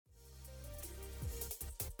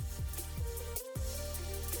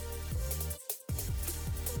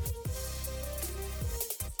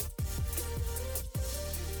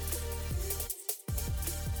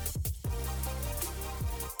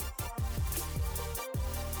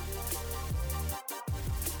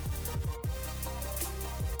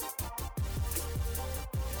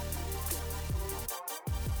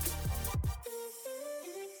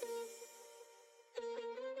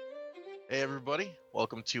Hey, everybody.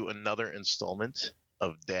 Welcome to another installment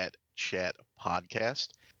of Dat Chat Podcast.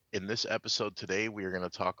 In this episode today, we are going to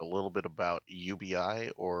talk a little bit about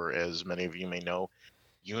UBI, or as many of you may know,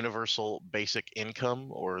 Universal Basic Income,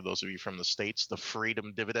 or those of you from the States, the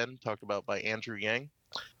Freedom Dividend, talked about by Andrew Yang.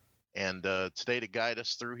 And today, to guide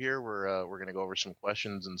us through here, we're going to go over some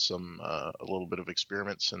questions and some a little bit of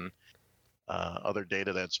experiments and other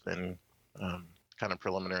data that's been kind of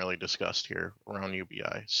preliminarily discussed here around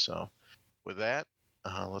UBI. So, with that,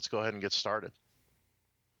 let's go ahead and get started.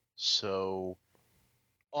 So,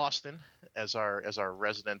 Austin, as our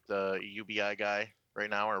resident UBI guy right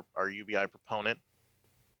now, our UBI proponent,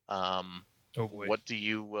 what do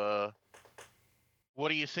you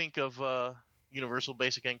think of universal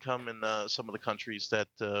basic income in some of the countries that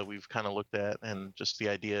we've kind of looked at, and just the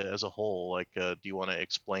idea as a whole? Like, do you want to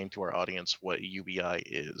explain to our audience what UBI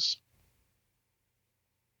is?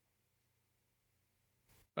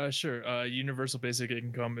 Sure. Universal basic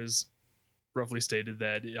income is roughly stated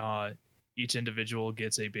that each individual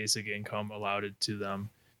gets a basic income allotted to them.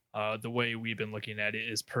 The way we've been looking at it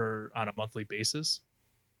is on a monthly basis.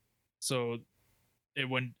 So it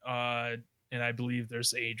went, and I believe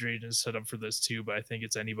there's age ranges set up for this too, but I think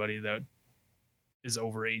it's anybody that is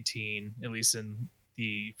over 18, at least in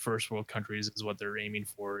the first world countries, is what they're aiming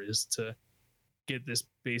for, is to get this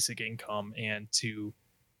basic income and to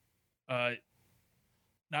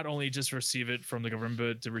not only just receive it from the government,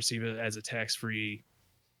 but to receive it as a tax-free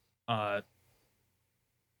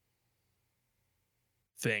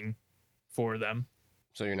thing for them.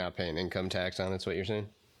 So you're not paying income tax on it's what you're saying?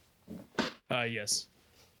 Yes.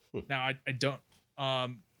 Now, I don't...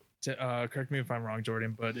 correct me if I'm wrong,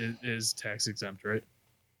 Jordan, but it is tax exempt, right?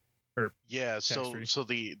 Or yeah, so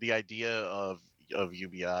the idea of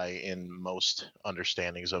UBI, in most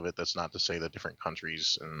understandings of it, that's not to say that different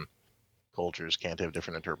countries and cultures can't have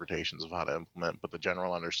different interpretations of how to implement, but the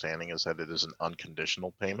general understanding is that it is an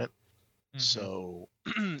unconditional payment. Mm-hmm. So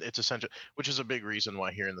it's essential, which is a big reason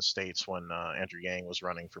why here in the States, when Andrew Yang was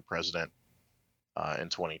running for president in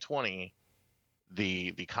 2020,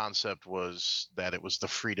 the concept was that it was the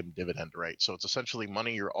freedom dividend, right? So it's essentially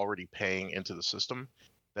money you're already paying into the system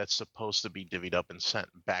that's supposed to be divvied up and sent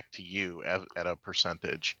back to you at a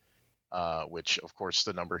percentage, which, of course,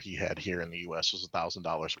 the number he had here in the U.S. was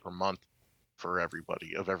 $1,000 per month for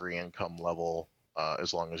everybody of every income level.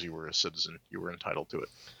 As long as you were a citizen, you were entitled to it.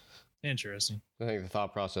 Interesting. I think the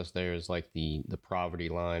thought process there is like the poverty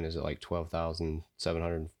line is at like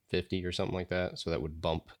 12,750 or something like that. So that would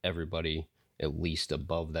bump everybody at least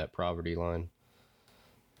above that poverty line.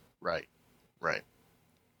 Right.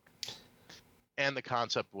 And the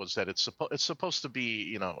concept was that it's supposed to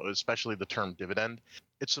be, especially the term dividend,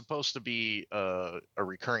 it's supposed to be a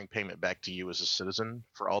recurring payment back to you as a citizen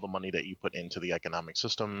for all the money that you put into the economic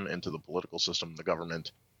system, into the political system, the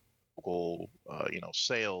government, local,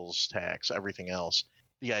 sales tax, everything else.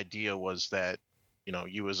 The idea was that,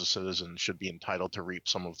 you as a citizen should be entitled to reap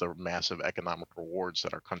some of the massive economic rewards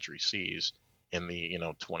that our country sees in the,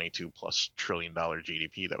 $22+ trillion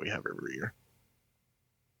GDP that we have every year.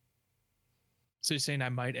 So you're saying I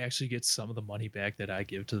might actually get some of the money back that I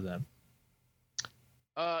give to them?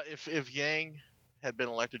 If Yang had been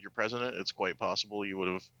elected your president, it's quite possible you would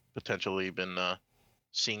have potentially been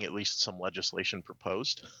seeing at least some legislation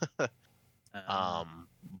proposed.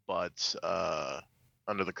 But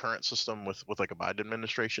under the current system with like a Biden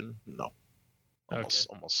administration, no.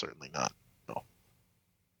 Almost certainly not. No.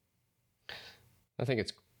 I think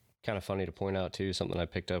it's kind of funny to point out too, something I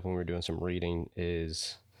picked up when we were doing some reading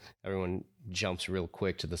is everyone jumps real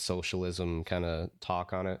quick to the socialism kind of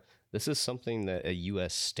talk on it. This is something that a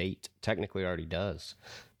U.S. state technically already does.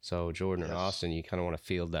 So Jordan or Austin, you kind of want to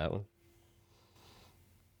field that one.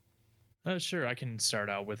 Sure, I can start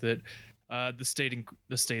out with it. The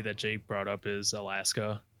state that Jake brought up is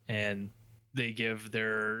Alaska, and they give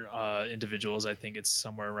their individuals, I think it's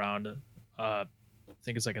somewhere around, I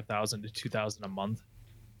think it's like $1,000 to $2,000 a month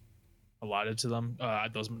allotted to them.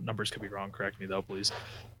 Those numbers could be wrong. Correct me though, please.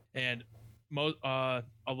 And a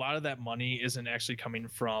lot of that money isn't actually coming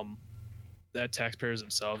from the taxpayers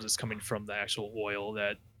themselves. It's coming from the actual oil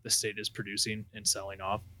that the state is producing and selling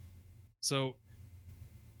off. So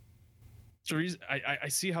the reason I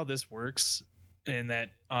see how this works, in that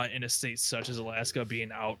in a state such as Alaska,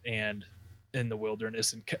 being out and in the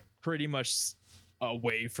wilderness and pretty much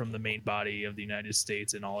away from the main body of the United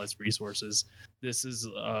States and all its resources, this is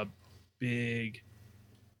a big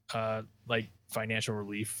financial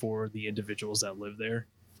relief for the individuals that live there,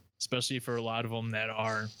 especially for a lot of them that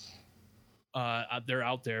are they're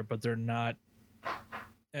out there, but they're not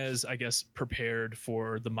as I guess prepared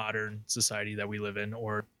for the modern society that we live in,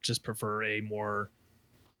 or just prefer a more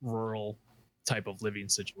rural type of living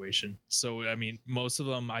situation. So I mean, most of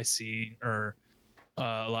them I see, or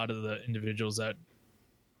a lot of the individuals that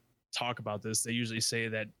talk about this, they usually say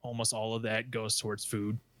that almost all of that goes towards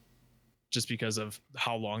food, just because of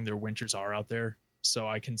how long their winters are out there. So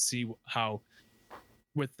I can see how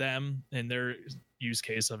with them and their use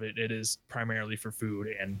case of it, it is primarily for food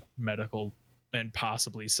and medical and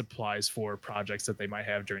possibly supplies for projects that they might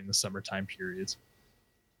have during the summertime periods.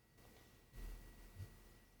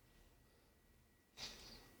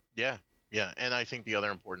 Yeah, yeah, and I think the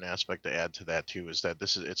other important aspect to add to that too is that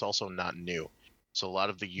it's also not new. So a lot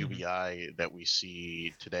of the UBI that we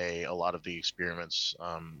see today, a lot of the experiments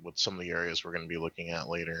with some of the areas we're going to be looking at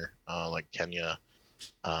later, like Kenya,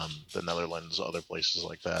 the Netherlands, other places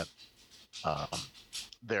like that, um,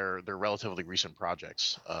 they're relatively recent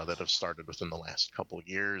projects that have started within the last couple of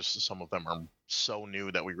years. Some of them are so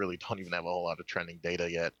new that we really don't even have a whole lot of trending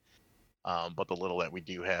data yet. But the little that we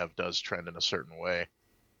do have does trend in a certain way.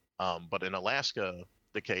 But in Alaska,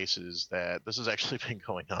 the case is that this has actually been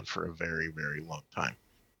going on for a very, very long time,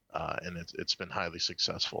 and it's been highly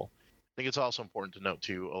successful. I think it's also important to note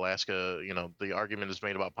too, Alaska, the argument is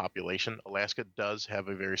made about population. Alaska does have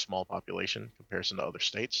a very small population in comparison to other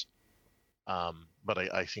states. But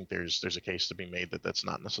I think there's a case to be made that that's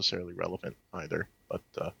not necessarily relevant either. But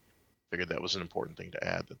figured that was an important thing to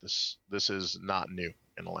add, that this is not new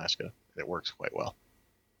in Alaska, and it works quite well.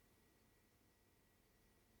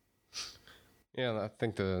 Yeah, I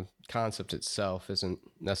think the concept itself isn't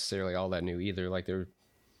necessarily all that new either. Like there,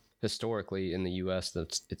 historically in the U.S.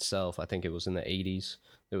 itself, I think it was in the 80s,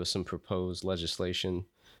 there was some proposed legislation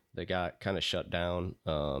that got kind of shut down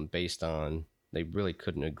based on they really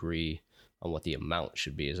couldn't agree on what the amount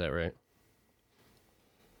should be. Is that right?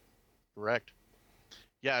 Correct.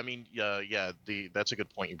 Yeah, I mean, that's a good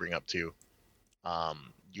point you bring up too.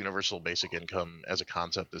 Universal basic income as a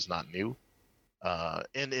concept is not new.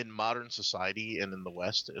 And in modern society and in the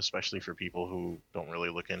West, especially for people who don't really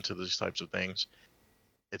look into these types of things,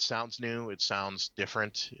 it sounds new. It sounds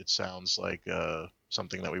different. It sounds like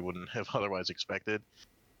something that we wouldn't have otherwise expected.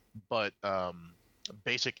 But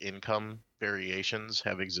basic income variations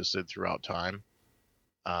have existed throughout time.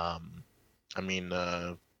 I mean,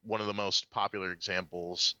 one of the most popular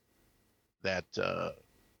examples that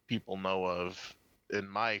people know of, in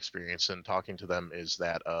my experience in talking to them, is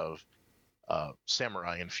that of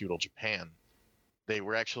samurai in feudal Japan. They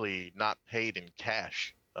were actually not paid in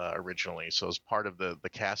cash originally, so as part of the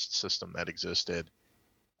caste system that existed,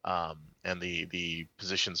 and the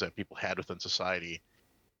positions that people had within society,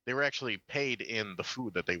 they were actually paid in the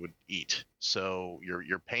food that they would eat. So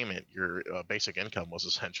your payment, your basic income, was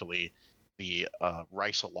essentially the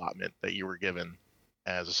rice allotment that you were given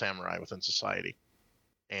as a samurai within society,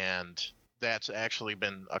 and that's actually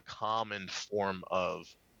been a common form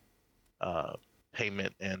of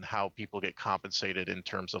payment and how people get compensated in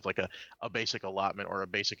terms of like a basic allotment or a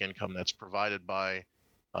basic income that's provided by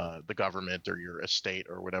the government or your estate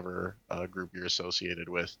or whatever group you're associated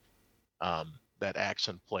with, that acts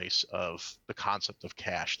in place of the concept of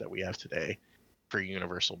cash that we have today for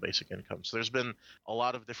universal basic income. So there's been a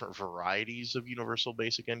lot of different varieties of universal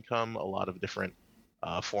basic income, a lot of different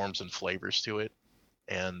forms and flavors to it.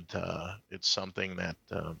 And it's something that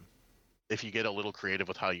if you get a little creative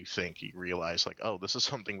with how you think, you realize like, oh, this is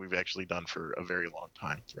something we've actually done for a very long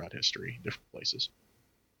time throughout history in different places.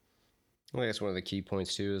 Well, I guess one of the key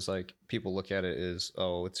points too is like people look at it as,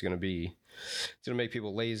 oh, it's going to make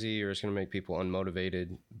people lazy or it's going to make people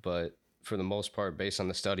unmotivated. But for the most part, based on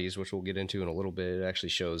the studies, which we'll get into in a little bit, it actually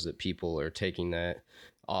shows that people are taking that,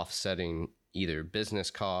 offsetting either business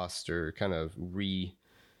cost or kind of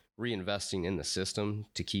reinvesting in the system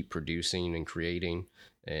to keep producing and creating.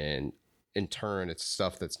 And in turn, it's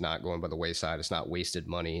stuff that's not going by the wayside. It's not wasted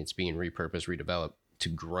money. It's being repurposed, redeveloped to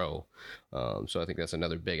grow. So I think that's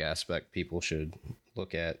another big aspect people should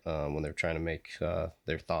look at when they're trying to make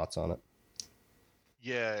their thoughts on it.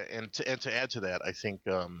 Yeah, and to add to that, I think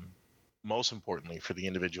most importantly for the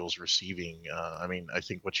individuals receiving, I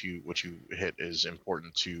think what you hit is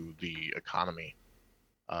important to the economy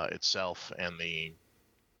itself and the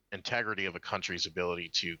integrity of a country's ability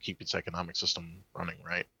to keep its economic system running,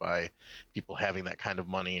 right? By people having that kind of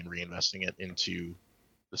money and reinvesting it into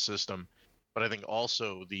the system. But I think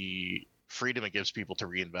also the freedom it gives people to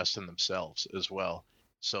reinvest in themselves as well.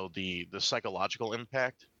 So the psychological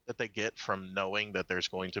impact that they get from knowing that it's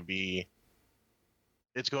going to be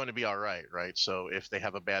all right, right? So if they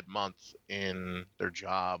have a bad month in their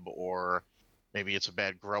job, or maybe it's a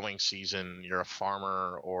bad growing season, you're a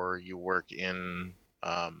farmer or you work in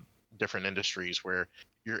different industries where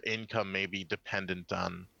your income may be dependent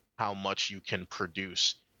on how much you can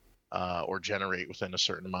produce or generate within a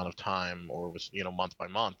certain amount of time, or with month by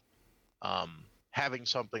month. Having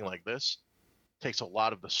something like this takes a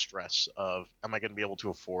lot of the stress of, am I going to be able to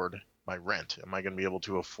afford my rent? Am I going to be able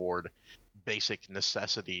to afford basic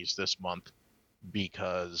necessities this month?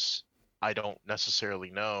 Because I don't necessarily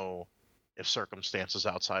know if circumstances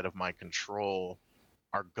outside of my control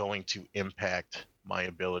are going to impact my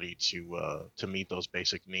ability to meet those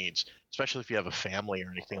basic needs, especially if you have a family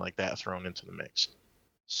or anything like that thrown into the mix.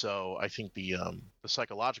 So I think the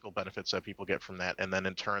psychological benefits that people get from that, and then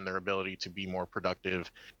in turn their ability to be more productive,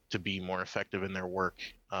 to be more effective in their work,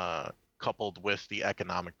 coupled with the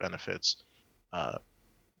economic benefits,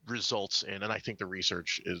 results in, and I think the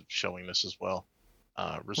research is showing this as well,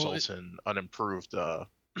 results in an improved,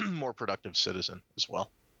 more productive citizen as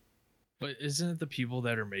well. But isn't it the people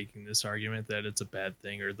that are making this argument that it's a bad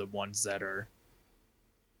thing, or the ones that are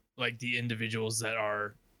like the individuals that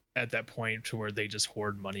are at that point to where they just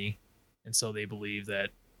hoard money, and so they believe that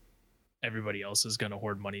everybody else is going to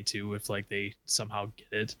hoard money too if like they somehow get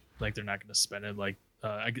it, like they're not going to spend it, like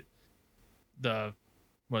the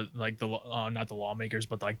not the lawmakers,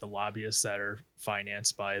 but like the lobbyists that are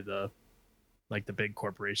financed by the big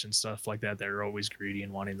corporation stuff like that. They're always greedy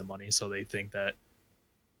and wanting the money, so they think that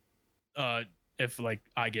if like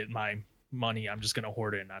I get my money, I'm just going to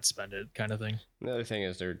hoard it and not spend it, kind of thing. The other thing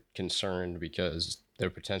is they're concerned because they're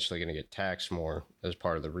potentially going to get taxed more as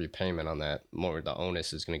part of the repayment on that. More the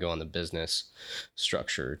onus is going to go on the business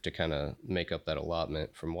structure to kind of make up that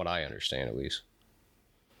allotment, from what I understand at least.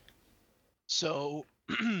 So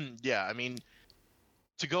yeah, I mean,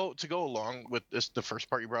 to go along with this, the first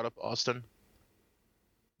part you brought up, Austin,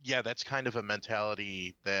 yeah, that's kind of a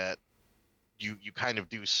mentality that you kind of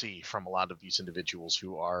do see from a lot of these individuals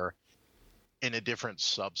who are in a different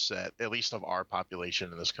subset, at least of our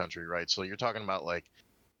population in this country, right? So you're talking about like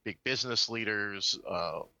big business leaders,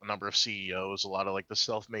 a number of CEOs, a lot of like the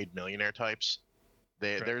self-made millionaire types.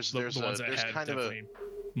 Right. There's kind of a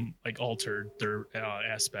like altered their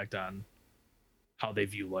aspect on how they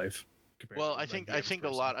view life. Well, I think a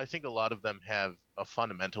lot of them have a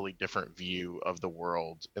fundamentally different view of the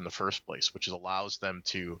world in the first place, which allows them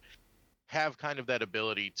to have kind of that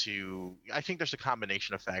ability to, I think there's a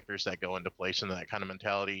combination of factors that go into place in that kind of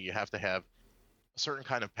mentality. You have to have a certain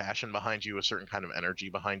kind of passion behind you, a certain kind of energy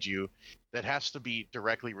behind you that has to be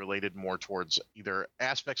directly related more towards either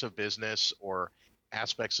aspects of business or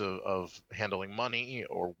aspects of handling money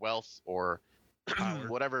or wealth or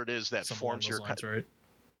whatever it is that forms your lines, right?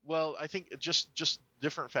 Well, I think just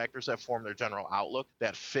different factors that form their general outlook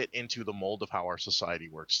that fit into the mold of how our society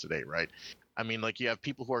works today, right? I mean, like you have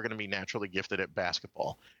people who are going to be naturally gifted at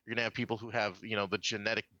basketball. You're going to have people who have, the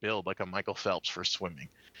genetic build like a Michael Phelps for swimming.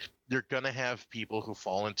 You're going to have people who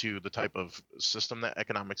fall into the type of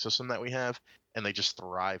economic system that we have, and they just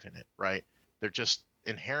thrive in it, right? They're just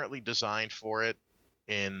inherently designed for it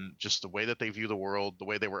in just the way that they view the world, the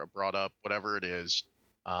way they were brought up, whatever it is.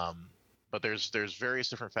 But there's various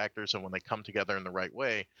different factors, and when they come together in the right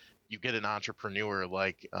way, you get an entrepreneur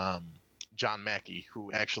like John Mackey,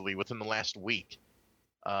 who actually within the last week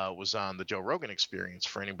was on the Joe Rogan Experience.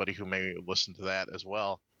 For anybody who may listen to that as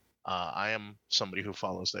well, I am somebody who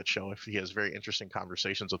follows that show. He has very interesting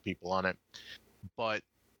conversations with people on it. But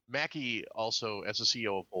Mackey also, as the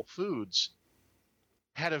CEO of Whole Foods,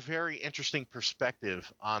 had a very interesting perspective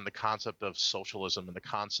on the concept of socialism and the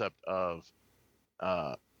concept of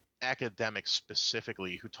academics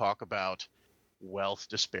specifically who talk about wealth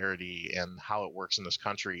disparity and how it works in this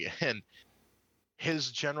country. And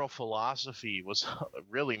his general philosophy was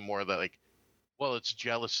really more that like, well, it's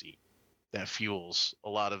jealousy that fuels a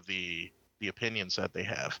lot of the opinions that they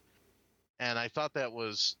have. And I thought that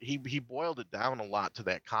was, he boiled it down a lot to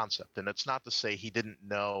that concept. And it's not to say he didn't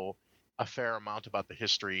know a fair amount about the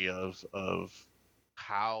history of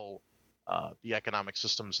how the economic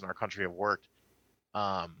systems in our country have worked.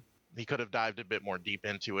 He could have dived a bit more deep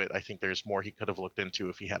into it. I think there's more he could have looked into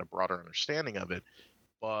if he had a broader understanding of it.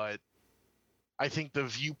 But I think the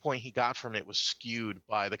viewpoint he got from it was skewed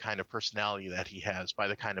by the kind of personality that he has, by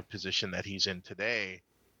the kind of position that he's in today.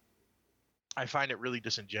 I find it really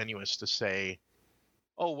disingenuous to say,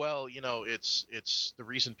 oh, well, it's the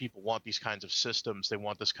reason people want these kinds of systems, they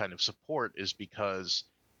want this kind of support, is because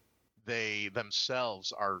they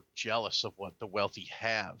themselves are jealous of what the wealthy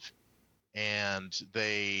have. And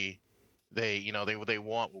they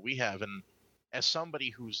want what we have. And as somebody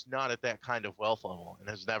who's not at that kind of wealth level and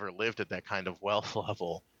has never lived at that kind of wealth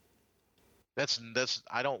level, that's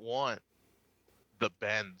I don't want the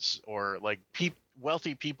Benz or like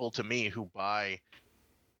wealthy people to me who buy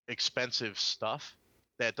expensive stuff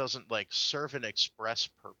that doesn't like serve an express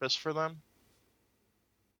purpose for them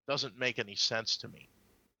doesn't make any sense to me,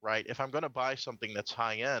 right? If I'm going to buy something that's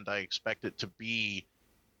high end, I expect it to be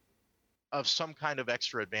of some kind of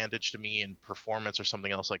extra advantage to me in performance or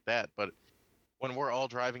something else like that. But when we're all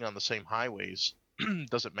driving on the same highways,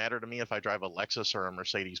 does it matter to me if I drive a Lexus or a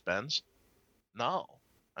Mercedes Benz? No.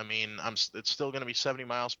 I mean, it's still going to be 70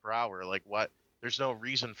 miles per hour. Like, what? There's no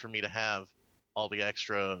reason for me to have all the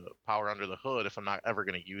extra power under the hood if I'm not ever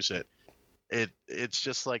going to use it. It's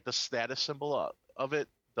just like the status symbol of it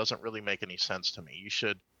doesn't really make any sense to me. You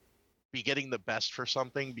should be getting the best for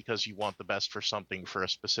something because you want the best for something for a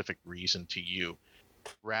specific reason to you,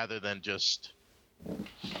 rather than just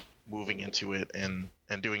moving into it and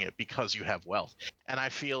doing it because you have wealth. And I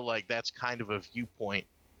feel like that's kind of a viewpoint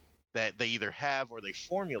that they either have or they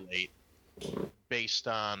formulate based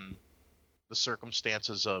on the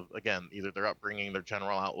circumstances of, again, either their upbringing, their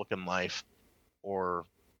general outlook in life, or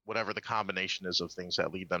whatever the combination is of things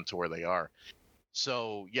that lead them to where they are.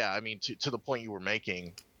 So yeah, I mean, to the point you were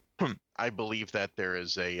making, I believe that there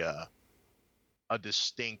is a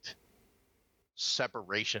distinct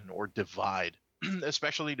separation or divide,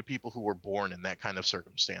 especially to people who were born in that kind of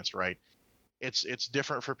circumstance, right? It's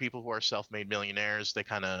different for people who are self-made millionaires. They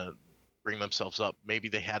kind of bring themselves up. Maybe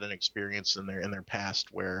they had an experience in their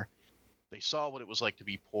past where they saw what it was like to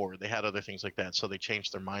be poor. They had other things like that, so they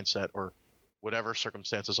changed their mindset or whatever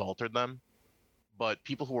circumstances altered them. But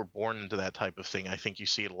people who were born into that type of thing, I think you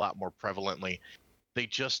see it a lot more prevalently. They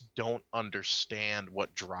just don't understand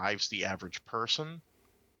what drives the average person.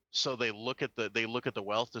 So they look at the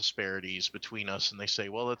wealth disparities between us and they say,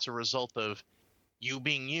 well, it's a result of you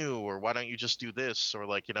being you, or why don't you just do this, or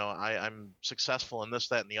like, I'm successful in this,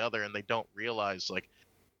 that, and the other, and they don't realize, like,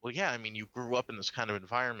 well, yeah, I mean, you grew up in this kind of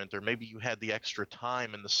environment, or maybe you had the extra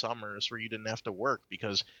time in the summers where you didn't have to work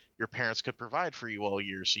because your parents could provide for you all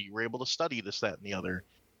year, so you were able to study this, that, and the other.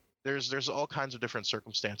 There's all kinds of different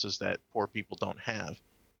circumstances that poor people don't have.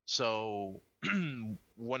 So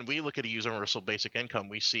when we look at a universal basic income,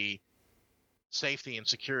 we see safety and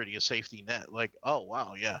security, a safety net. Like, oh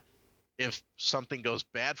wow, yeah, if something goes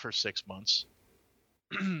bad for 6 months,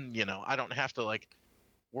 I don't have to like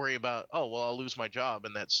worry about, oh well, I'll lose my job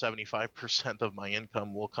and that 75% of my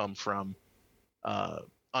income will come from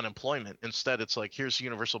unemployment. Instead, it's like, here's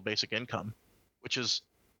universal basic income, which is,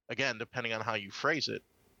 again, depending on how you phrase it,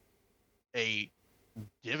 a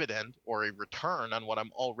dividend or a return on what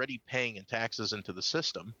I'm already paying in taxes into the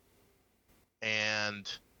system. And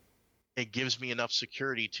it gives me enough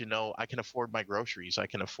security to know I can afford my groceries, I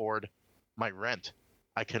can afford my rent,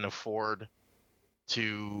 I can afford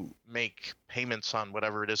to make payments on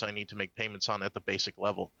whatever it is I need to make payments on at the basic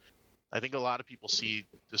level. I think a lot of people see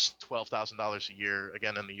this $12,000 a year,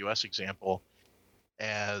 again in the US example,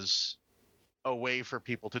 as a way for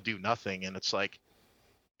people to do nothing. And it's like,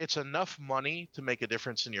 it's enough money to make a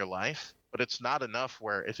difference in your life, but it's not enough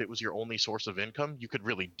where if it was your only source of income, you could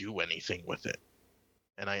really do anything with it.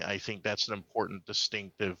 And I think that's an important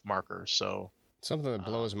distinctive marker. So something that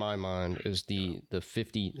blows my mind is the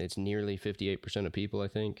 50, it's nearly 58% of people, I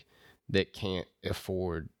think, that can't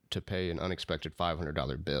afford to pay an unexpected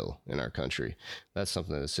 $500 bill in our country. That's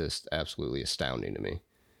something that's just absolutely astounding to me.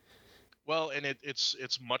 Well, and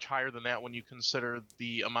it's much higher than that when you consider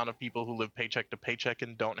the amount of people who live paycheck to paycheck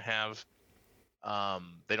and don't have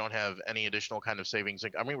any additional kind of savings.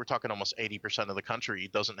 I mean, we're talking almost 80% of the country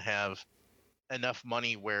doesn't have enough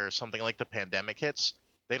money where something like the pandemic hits.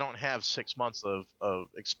 They don't have 6 months of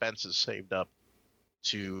expenses saved up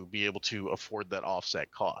to be able to afford that offset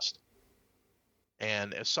cost.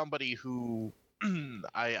 And as somebody who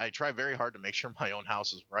I try very hard to make sure my own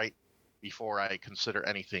house is right before I consider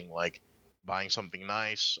anything like buying something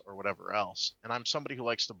nice or whatever else. And I'm somebody who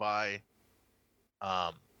likes to buy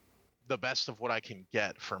the best of what I can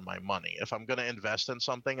get for my money. If I'm going to invest in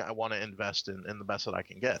something, I want to invest in the best that I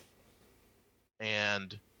can get.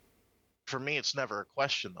 And for me, it's never a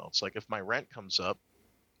question, though. It's like if my rent comes up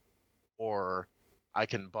or I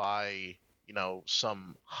can buy,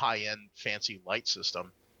 some high-end fancy light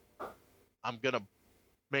system, I'm going to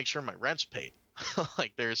make sure my rent's paid.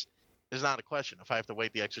 Like there's not a question. If I have to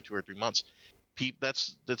wait the extra 2 or 3 months,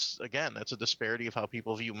 that's a disparity of how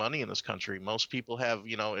people view money in this country. Most people have,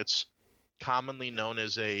 it's commonly known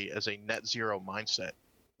as a net zero mindset,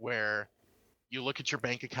 where you look at your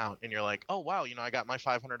bank account and you're like, oh wow, I got my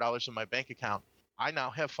 $500 in my bank account. I now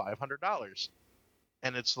have $500.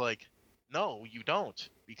 And it's like, no, you don't,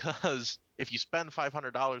 because if you spend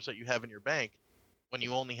 $500 that you have in your bank when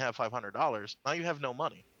you only have $500, now you have no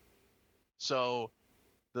money. So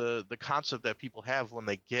the concept that people have when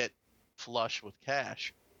they get flush with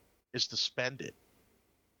cash is to spend it.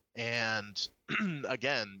 And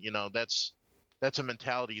again, that's a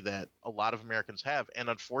mentality that a lot of Americans have, and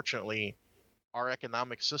unfortunately, our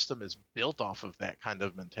economic system is built off of that kind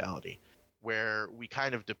of mentality, where we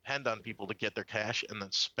kind of depend on people to get their cash and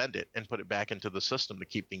then spend it and put it back into the system to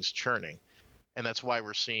keep things churning. And that's why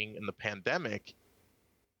we're seeing in the pandemic,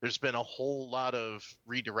 there's been a whole lot of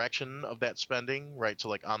redirection of that spending, right, to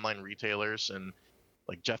like online retailers, and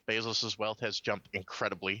like Jeff Bezos's wealth has jumped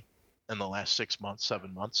incredibly in the last 6 months,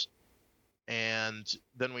 7 months. And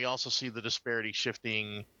then we also see the disparity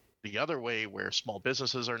shifting the other way, where small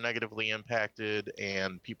businesses are negatively impacted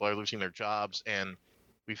and people are losing their jobs. And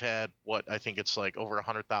we've had what I think it's like over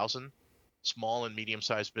 100,000 small and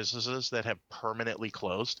medium-sized businesses that have permanently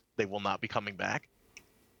closed. They will not be coming back.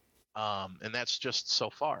 And that's just so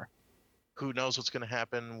far. Who knows what's going to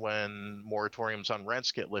happen when moratoriums on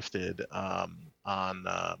rents get lifted, on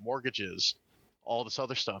mortgages, all this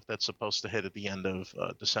other stuff that's supposed to hit at the end of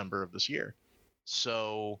December of this year.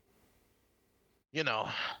 So,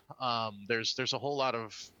 there's a whole lot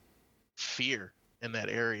of fear in that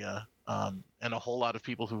area, and a whole lot of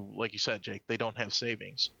people who, like you said, Jake, they don't have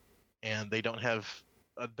savings, and they don't have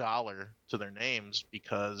a dollar to their names,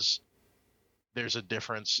 because there's a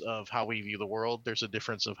difference of how we view the world. There's a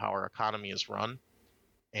difference of how our economy is run.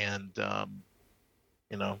 And,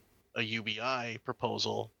 a UBI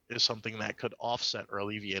proposal is something that could offset or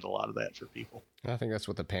alleviate a lot of that for people. I think that's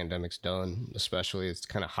what the pandemic's done, especially it's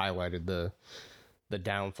kind of highlighted the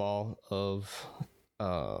downfall of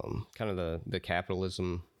kind of the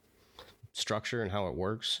capitalism structure and how it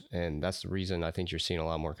works. And that's the reason I think you're seeing a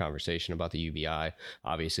lot more conversation about the UBI.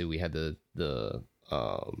 Obviously, we had the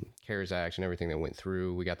CARES Act and everything that went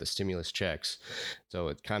through. We got the stimulus checks. So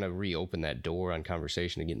it kind of reopened that door on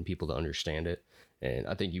conversation and getting people to understand it. And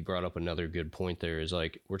I think you brought up another good point there, is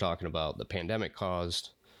like, we're talking about the pandemic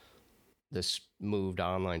caused this move to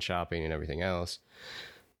online shopping and everything else.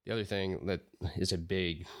 The other thing that is a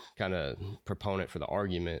big kind of proponent for the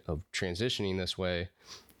argument of transitioning this way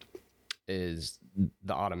is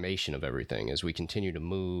the automation of everything. As we continue to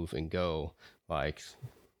move and go, like,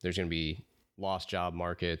 there's going to be lost job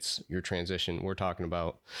markets, your transition. We're talking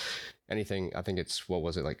about anything. I think it's, what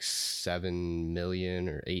was it, like 7 million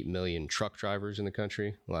or 8 million truck drivers in the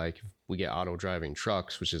country. Like, if we get auto driving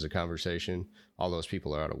trucks, which is a conversation, all those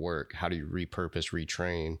people are out of work. How do you repurpose,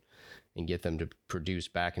 retrain, and get them to produce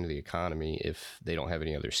back into the economy if they don't have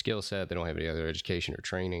any other skill set, they don't have any other education or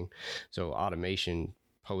training? So automation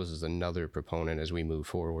poses another proponent as we move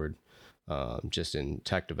forward, just in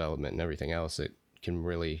tech development and everything else, that can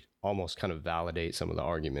really almost kind of validate some of the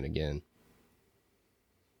argument again.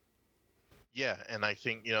 Yeah, and I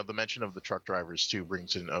think, the mention of the truck drivers too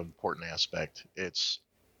brings in an important aspect. It's,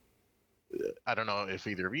 I don't know if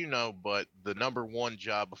either of you know, but the number one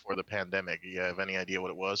job before the pandemic, you have any idea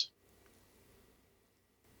what it was?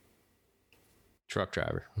 Truck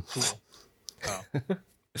driver. Cool. Oh.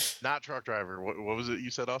 Not truck driver. What was it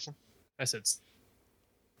you said, Austin? I said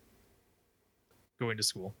going to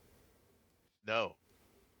school. No.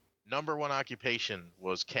 Number one occupation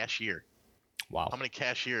was cashier. Wow. How many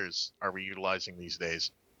cashiers are we utilizing these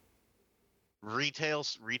days? Retail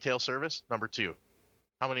service, number two.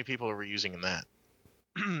 How many people are we using in that?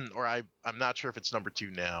 Or I'm not sure if it's number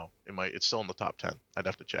two now. It's still in the top 10. I'd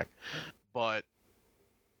have to check. But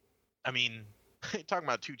I mean, talking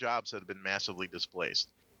about two jobs that have been massively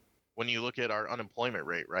displaced. When you look at our unemployment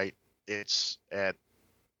rate, right? It's at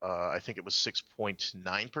I think it was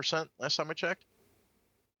 6.9% last time I checked.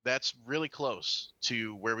 That's really close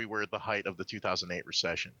to where we were at the height of the 2008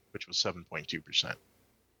 recession, which was 7.2%.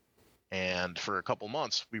 And for a couple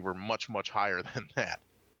months, we were much, much higher than that.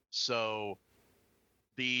 So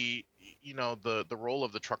the role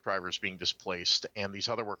of the truck drivers being displaced and these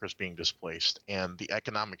other workers being displaced and the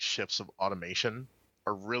economic shifts of automation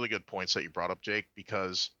are really good points that you brought up, Jake,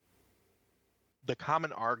 because the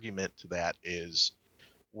common argument to that is,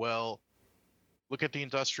 well, look at the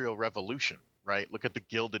Industrial Revolution, right? Look at the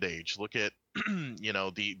Gilded Age. Look at,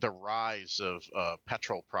 the rise of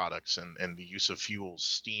petrol products and the use of fuels,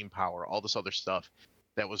 steam power, all this other stuff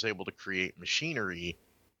that was able to create machinery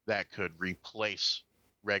that could replace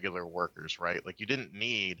regular workers, right? Like, you didn't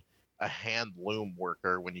need a hand loom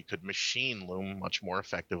worker when you could machine loom much more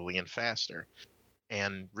effectively and faster.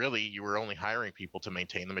 And really, you were only hiring people to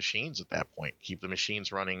maintain the machines at that point, keep the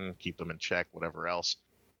machines running, keep them in check, whatever else.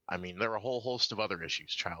 I mean, there were a whole host of other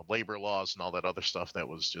issues, child labor laws and all that other stuff that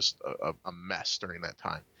was just a mess during that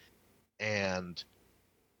time. And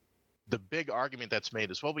the big argument that's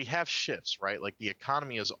made is, well, we have shifts, right? Like, the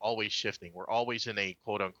economy is always shifting. We're always in a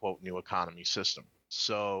quote unquote new economy system.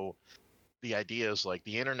 So the idea is like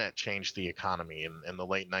the internet changed the economy in the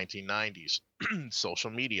late 1990s. Social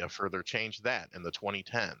media further changed that in the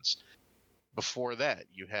 2010s. Before that,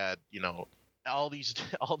 you had, all these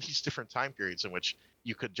all these different time periods in which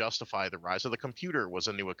you could justify the rise of the computer was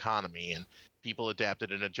a new economy, and people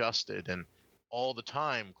adapted and adjusted. And all the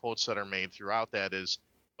time, quotes that are made throughout that is,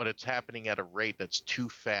 but it's happening at a rate that's too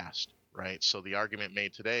fast, right? So the argument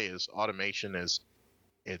made today is automation is,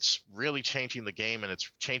 it's really changing the game, and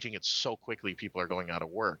it's changing it so quickly people are going out of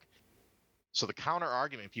work. So the counter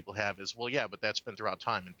argument people have is, well, yeah, but that's been throughout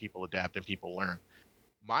time, and people adapt and people learn.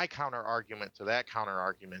 My counter argument to that counter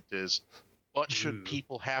argument is, but should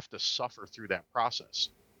people have to suffer through that process,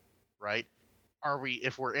 right?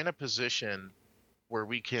 If we're in a position where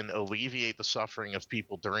we can alleviate the suffering of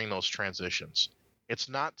people during those transitions, it's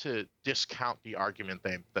not to discount the argument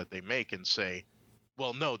that they make and say,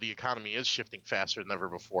 well, no, the economy is shifting faster than ever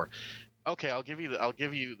before. Okay, I'll give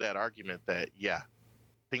you that argument that, yeah,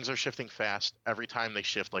 things are shifting fast. Every time they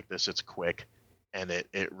shift like this, it's quick, and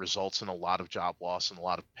it results in a lot of job loss and a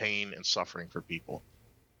lot of pain and suffering for people.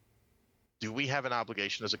 Do we have an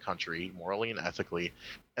obligation as a country, morally and ethically,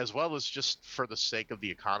 as well as just for the sake of the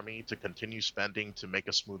economy, to continue spending to make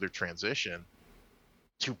a smoother transition,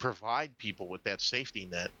 to provide people with that safety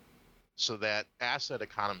net so that as that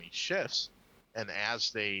economy shifts and as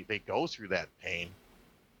they go through that pain,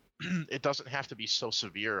 it doesn't have to be so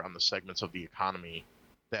severe on the segments of the economy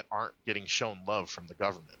that aren't getting shown love from the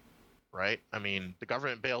government, right? I mean, the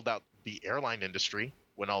government bailed out the airline industry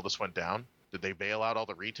when all this went down. Did they bail out all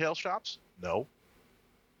the retail shops? No,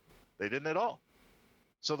 they didn't at all.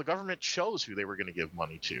 So the government chose who they were going to give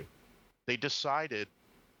money to. They decided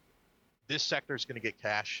this sector is going to get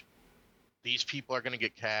cash. These people are going to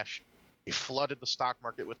get cash. They flooded the stock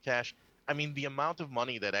market with cash. I mean, the amount of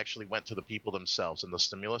money that actually went to the people themselves in the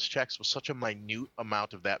stimulus checks was such a minute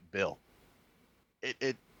amount of that bill.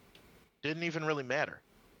 It didn't even really matter.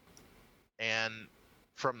 And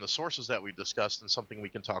from the sources that we discussed, and something we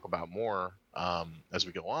can talk about more as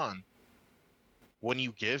we go on, when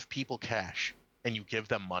you give people cash and you give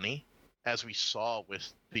them money, as we saw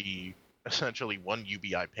with the essentially one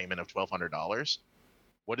UBI payment of $1,200,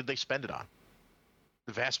 what did they spend it on?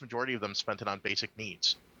 The vast majority of them spent it on basic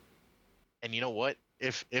needs. And you know what?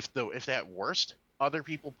 If that worst, other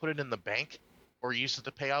people put it in the bank or use it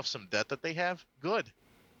to pay off some debt that they have, good.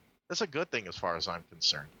 That's a good thing as far as I'm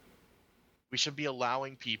concerned. We should be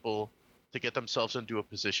allowing people to get themselves into a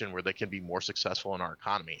position where they can be more successful in our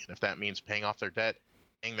economy. And if that means paying off their debt,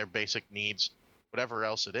 paying their basic needs, whatever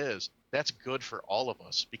else it is, that's good for all of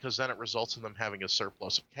us, because then it results in them having a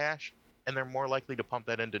surplus of cash, and they're more likely to pump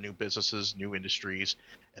that into new businesses, new industries,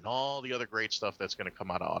 and all the other great stuff that's going to come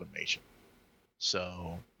out of automation.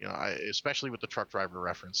 So, especially with the truck driver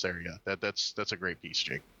reference there, yeah, that's a great piece,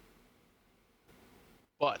 Jake.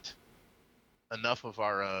 But enough of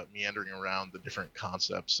our meandering around the different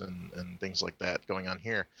concepts and things like that going on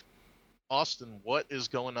here. Austin, what is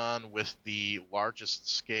going on with the largest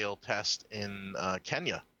scale test in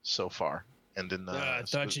Kenya so far, and in the I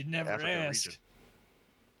thought you'd never Africa ask. region?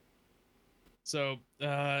 So,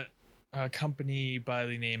 a company by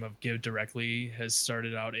the name of Give Directly has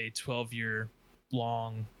started out a 12-year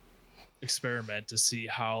long experiment to see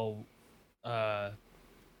how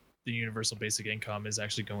the universal basic income is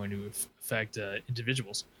actually going to affect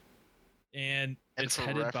individuals. And it's for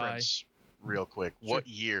headed reference, real quick, what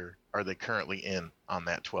year are they currently in on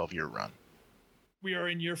that 12-year run? We are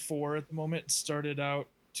in year 4 at the moment. Started out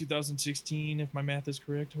 2016, if my math is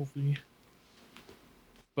correct, hopefully.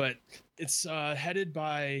 But it's headed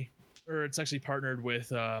by, or it's actually partnered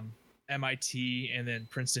with MIT and then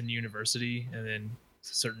Princeton University, and then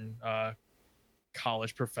certain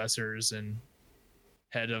college professors and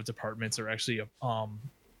head of departments are actually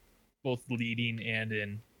both leading and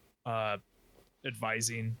in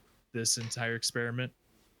advising this entire experiment.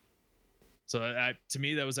 So to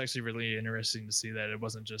me, that was actually really interesting to see that it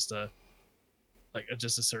wasn't just a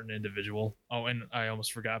certain individual. Oh, and I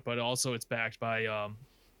almost forgot, but also it's backed by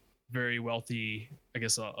very wealthy, I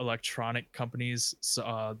guess, electronic companies.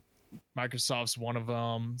 So, Microsoft's one of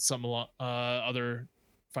them. Some other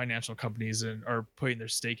financial companies are putting their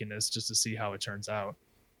stake in this just to see how it turns out.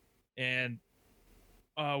 And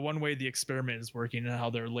one way the experiment is working and how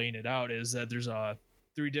they're laying it out is that there's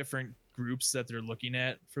 3 different groups that they're looking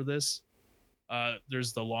at for this.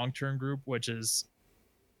 There's the long-term group, which is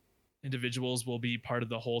individuals will be part of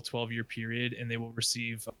the whole 12-year period, and they will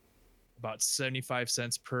receive about 75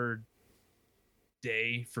 cents per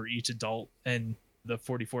day for each adult and the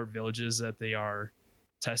 44 villages that they are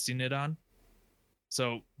testing it on.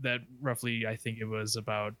 So that roughly, I think it was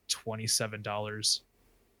about $27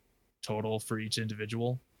 total for each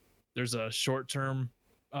individual. There's a short-term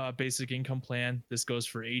basic income plan. This goes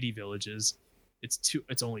for 80 villages.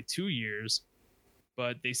 It's only 2 years,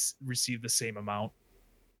 but they receive the same amount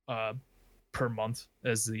per month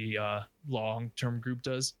as the long-term group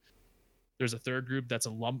does. There's a third group that's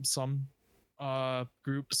a lump sum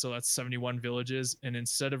group, so that's 71 villages, and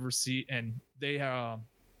instead of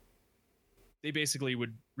they basically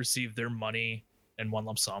would receive their money in one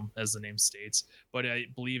lump sum, as the name states, but I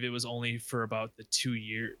believe it was only for about the 2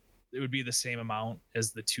 year. It would be the same amount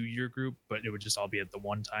as the 2 year group, but it would just all be at the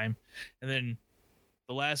one time. And then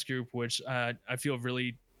the last group, which I feel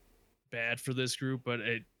really bad for this group, but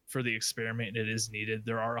for the experiment it is needed.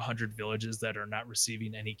 There are 100 villages that are not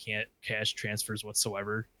receiving any cash transfers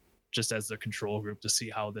whatsoever, just as the control group, to see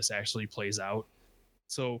how this actually plays out.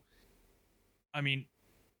 So, I mean,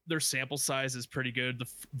 their sample size is pretty good.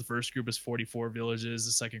 The first group is 44 villages,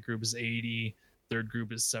 the second group is 80, third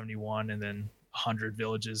group is 71, and then 100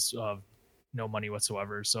 villages of no money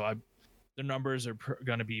whatsoever. So the numbers are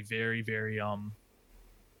going to be very, very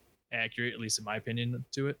accurate, at least in my opinion,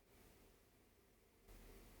 to it.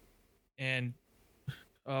 And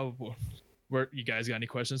where you guys got any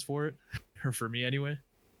questions for it, or for me anyway?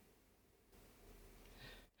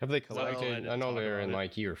 Have they collected? I know they're in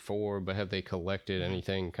like year 4, but have they collected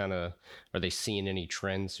anything? Kind of, are they seeing any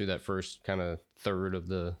trends through that first kind of third of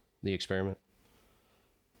the experiment?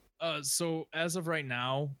 So as of right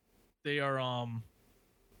now, they're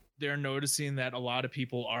noticing that a lot of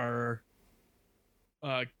people are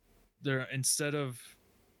they're, instead of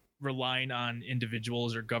relying on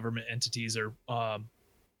individuals or government entities or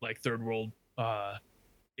like third world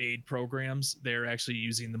aid programs, they're actually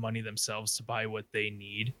using the money themselves to buy what they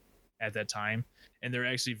need at that time, and they're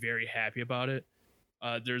actually very happy about it.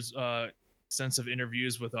 There's extensive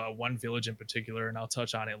interviews with one village in particular, and I'll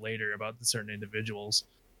touch on it later about the certain individuals,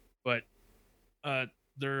 but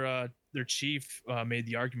their chief made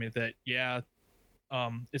the argument that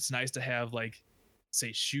it's nice to have, like,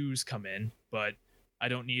 say, shoes come in, but I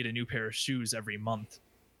don't need a new pair of shoes every month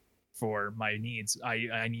for my needs.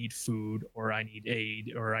 I need food, or I need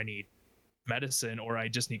aid, or I need medicine, or I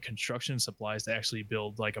just need construction supplies to actually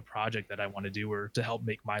build like a project that I want to do, or to help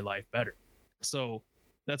make my life better. So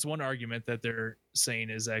that's one argument that they're saying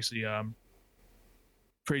is actually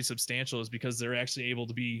pretty substantial, is because they're actually able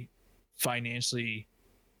to be financially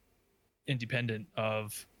independent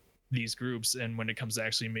of these groups, and when it comes to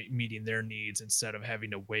actually meeting their needs, instead of having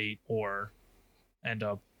to wait or end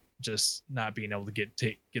up just not being able to get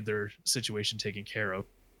their situation taken care of.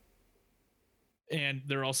 And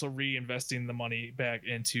they're also reinvesting the money back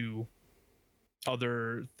into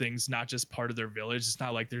other things, not just part of their village. It's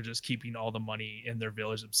not like they're just keeping all the money in their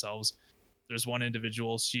village themselves. There's one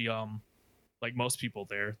individual, she like most people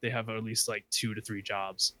there, they have at least like 2 to 3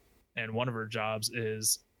 jobs, and one of her jobs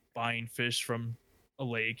is buying fish from a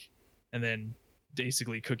lake and then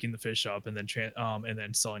basically cooking the fish up and then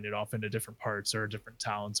selling it off into different parts or different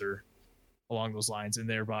towns or along those lines, and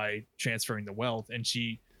thereby transferring the wealth. And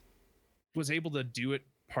she was able to do it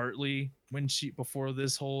partly before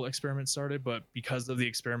this whole experiment started, but because of the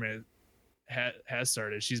experiment has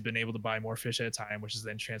started, she's been able to buy more fish at a time, which is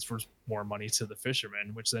then transfers more money to the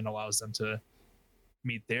fishermen, which then allows them to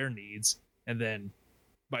meet their needs. And then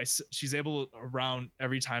she's able around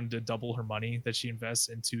every time to double her money that she invests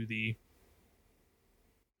into the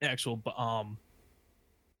actual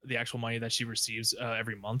money that she receives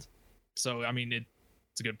every month. So I mean,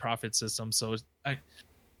 it's a good profit system. So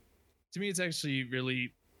to me, it's actually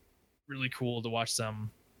really, really cool to watch them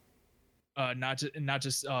not just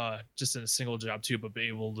in a single job too, but be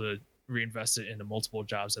able to reinvest it into multiple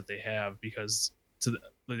jobs that they have, because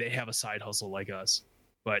they have a side hustle like us,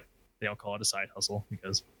 but they don't call it a side hustle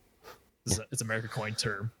because it's America coined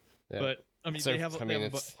term. Yeah. But I mean,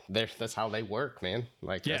 that's how they work, man.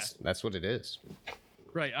 Like, yeah. That's what it is.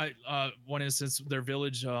 Right. One instance, their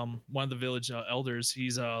village, one of the village elders, he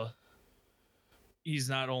owns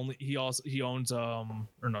not the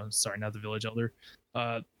village elder.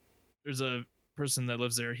 There's a person that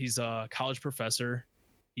lives there. He's a college professor.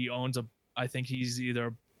 He owns I think he's either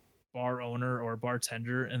a bar owner or a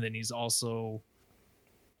bartender, and then he's also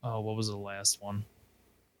what was the last one?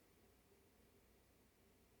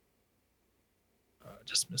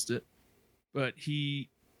 Just missed it. But he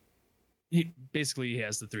basically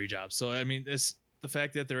has the 3 jobs. So I mean, it's the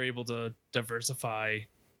fact that they're able to diversify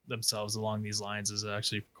themselves along these lines is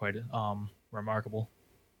actually quite remarkable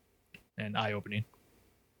and eye-opening.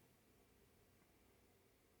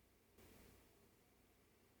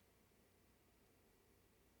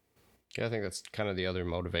 Yeah, I think that's kind of the other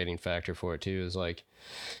motivating factor for it too, is like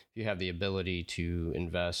if you have the ability to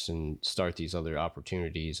invest and start these other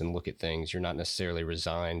opportunities and look at things, you're not necessarily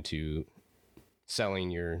resigned to selling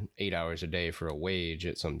your 8 hours a day for a wage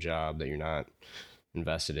at some job that you're not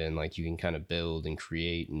invested in. Like you can kind of build and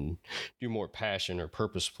create and do more passion or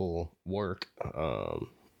purposeful work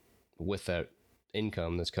with that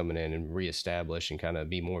income that's coming in, and reestablish and kind of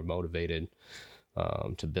be more motivated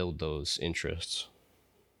to build those interests.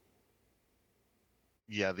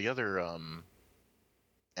 Yeah, the other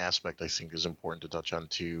aspect I think is important to touch on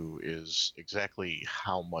too is exactly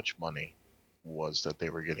how much money was that they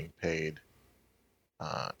were getting paid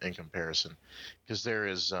in comparison, because there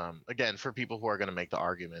is again, for people who are going to make the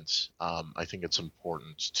arguments, I think it's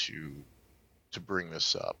important to bring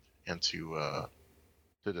this up and to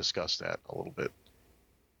discuss that a little bit.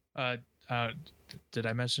 Uh, uh, did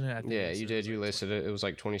I mention it? I think I Yeah, said you it did. was You like listed it. It was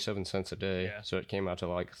like 27 cents a day. Yeah. So it came out to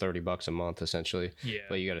like $30 a month essentially. Yeah.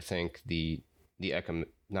 But you got to think the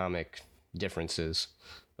economic differences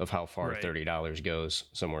of how far Right. $30 goes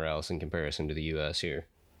somewhere else in comparison to the U.S. here.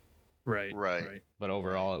 Right. Right. But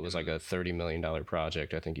overall, it was like a $30 million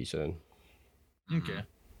project, I think you said. Okay.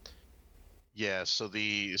 Yeah, so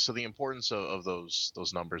the importance of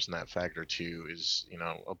those numbers and that factor too is,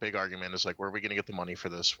 a big argument is like, where are we going to get the money for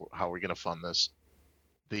this? How are we going to fund this?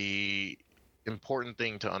 The important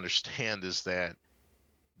thing to understand is that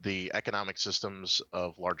the economic systems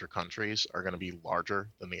of larger countries are going to be larger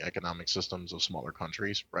than the economic systems of smaller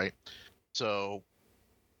countries, right? So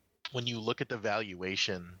when you look at the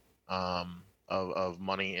valuation of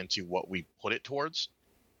money into what we put it towards,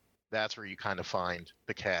 that's where you kind of find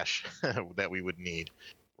the cash that we would need,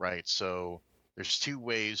 right? So there's two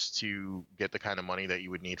ways to get the kind of money that you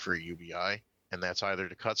would need for a UBI, and that's either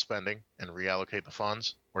to cut spending and reallocate the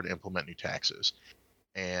funds or to implement new taxes.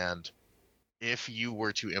 And if you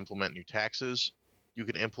were to implement new taxes, you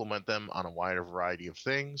can implement them on a wider variety of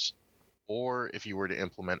things. Or if you were to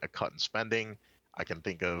implement a cut in spending, I can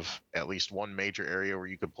think of at least one major area where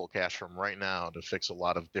you could pull cash from right now to fix a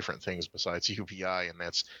lot of different things besides UBI, and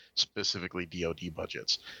that's specifically DoD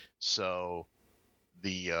budgets. So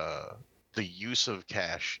the use of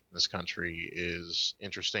cash in this country is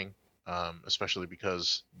interesting, especially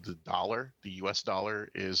because the U.S. dollar,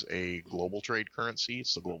 is a global trade currency.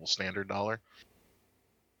 It's the global standard dollar.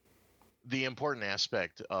 The important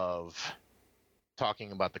aspect of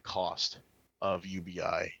talking about the cost of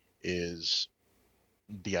UBI is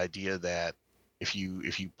the idea that if you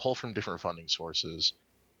pull from different funding sources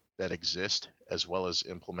that exist, as well as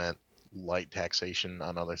implement light taxation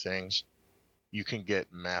on other things, you can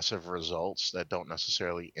get massive results that don't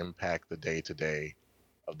necessarily impact the day-to-day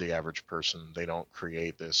of the average person. They don't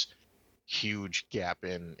create this huge gap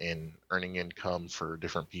in earning income for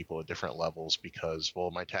different people at different levels because,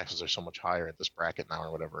 well, my taxes are so much higher at this bracket now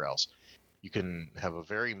or whatever else. You can have a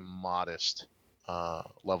very modest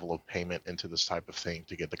level of payment into this type of thing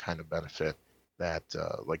to get the kind of benefit that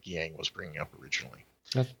like Yang was bringing up originally.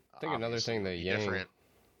 I think another thing that Yang, different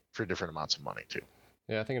for different amounts of money too.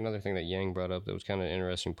 Yeah, I think another thing that Yang brought up that was kind of an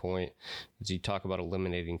interesting point is you talk about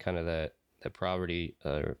eliminating kind of that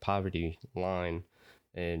poverty line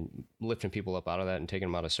and lifting people up out of that and taking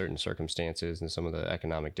them out of certain circumstances and some of the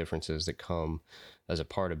economic differences that come as a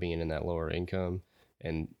part of being in that lower income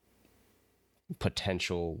and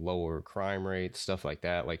potential lower crime rates, stuff like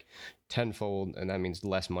that, like tenfold. And that means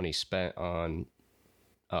less money spent on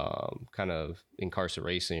kind of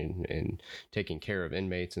incarceration and taking care of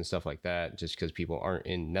inmates and stuff like that, just because people aren't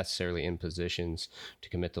necessarily in positions to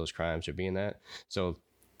commit those crimes or being that. So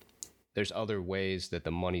there's other ways that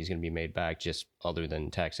the money is going to be made back, just other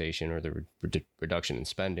than taxation or the reduction in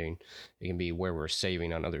spending. It can be where we're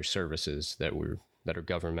saving on other services that are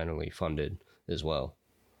governmentally funded as well.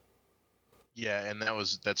 Yeah, and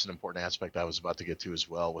that's an important aspect I was about to get to as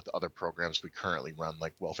well with other programs we currently run,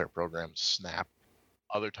 like welfare programs, SNAP,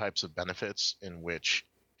 other types of benefits in which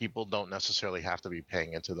people don't necessarily have to be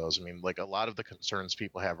paying into those. I mean, like a lot of the concerns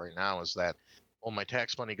people have right now is that, well, my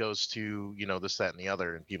tax money goes to, this, that, and the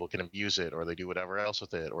other, and people can abuse it, or they do whatever else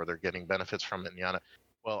with it, or they're getting benefits from it and yada.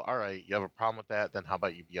 Well, all right, you have a problem with that, then how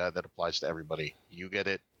about UBI? That applies to everybody. You get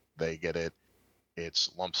it, they get it.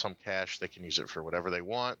 It's lump sum cash. They can use it for whatever they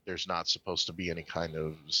want. There's not supposed to be any kind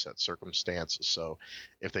of set circumstance. So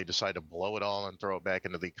if they decide to blow it all and throw it back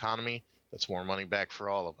into the economy, that's more money back for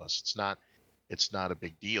all of us. It's not a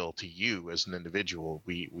big deal to you as an individual.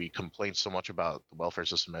 We complain so much about the welfare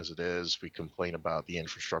system as it is. We complain about the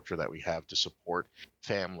infrastructure that we have to support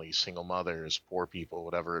families, single mothers, poor people,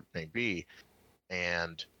 whatever it may be.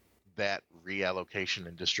 And that reallocation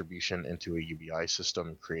and distribution into a UBI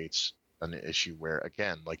system creates an issue where,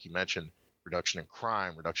 again, like you mentioned, reduction in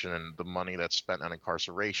crime, reduction in the money that's spent on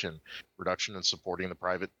incarceration, reduction in supporting the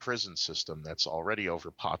private prison system that's already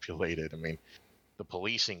overpopulated. I mean, the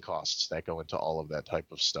policing costs that go into all of that type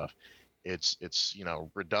of stuff. It's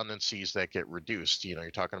redundancies that get reduced.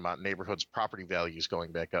 You're talking about neighborhoods property values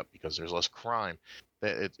going back up because there's less crime.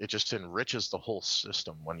 That it just enriches the whole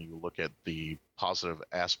system when you look at the positive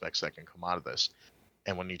aspects that can come out of this.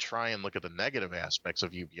 And when you try and look at the negative aspects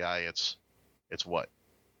of UBI, it's what?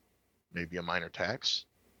 Maybe a minor tax?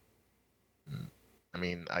 I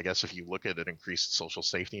mean, I guess if you look at an increased social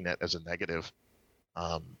safety net as a negative,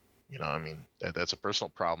 that's a personal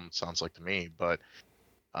problem, it sounds like to me. But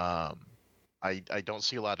I don't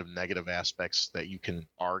see a lot of negative aspects that you can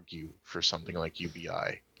argue for something like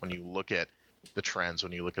UBI. When you look at the trends,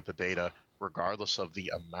 when you look at the data, regardless of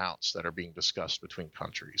the amounts that are being discussed between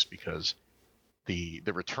countries, because the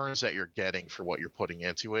returns that you're getting for what you're putting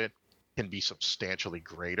into it can be substantially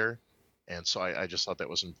greater. And so I just thought that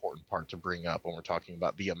was an important part to bring up when we're talking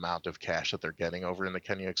about the amount of cash that they're getting over in the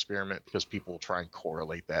Kenya experiment, because people will try and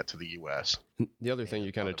correlate that to the U.S. The other thing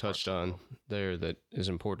you kind of touched on there that is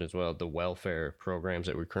important as well, the welfare programs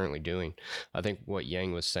that we're currently doing. I think what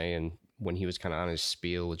Yang was saying when he was kind of on his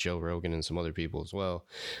spiel with Joe Rogan and some other people as well,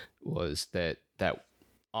 was that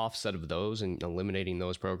offset of those and eliminating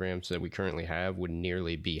those programs that we currently have would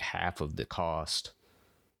nearly be half of the cost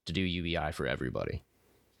to do UBI for everybody.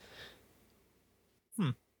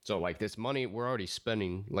 So like this money we're already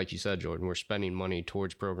spending, like you said, Jordan, we're spending money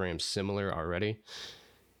towards programs similar already.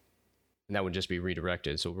 And that would just be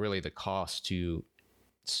redirected. So really the cost to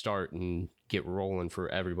start and get rolling for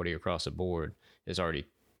everybody across the board is already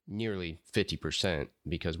nearly 50%,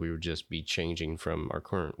 because we would just be changing from our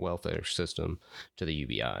current welfare system to the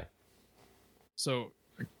UBI. So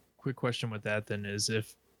a quick question with that then is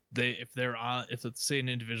if let's say an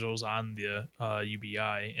individual's on the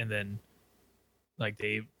UBI and then like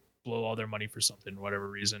they blow all their money for something,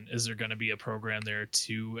 whatever reason, is there going to be a program there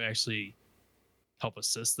to actually help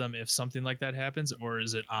assist them if something like that happens, or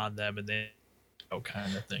is it on them and they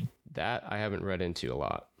kind of thing? That I haven't read into a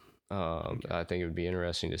lot. I think it would be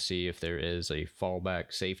interesting to see if there is a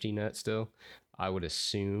fallback safety net still. I would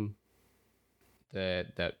assume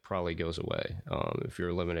that probably goes away. If you're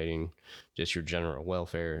eliminating just your general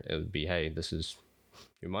welfare, it would be, hey, this is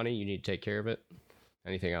your money, you need to take care of it.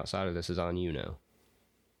 Anything outside of this is on you now.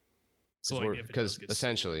 So because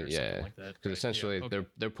essentially,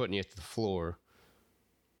 they're putting you at the floor.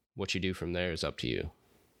 What you do from there is up to you.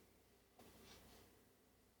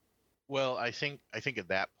 Well, I think at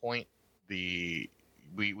that point,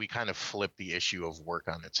 we kind of flip the issue of work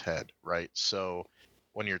on its head, right? So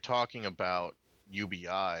when you're talking about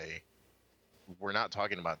UBI, we're not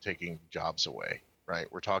talking about taking jobs away, right?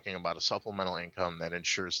 We're talking about a supplemental income that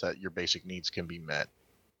ensures that your basic needs can be met.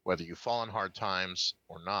 Whether you fall on hard times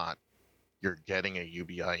or not, you're getting a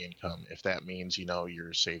UBI income. If that means,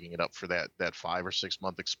 you're saving it up for that 5 or 6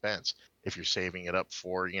 month expense, if you're saving it up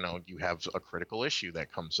for, you have a critical issue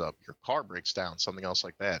that comes up, your car breaks down, something else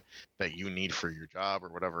like that you need for your job or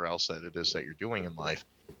whatever else that it is that you're doing in life.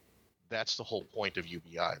 That's the whole point of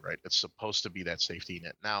UBI, right? It's supposed to be that safety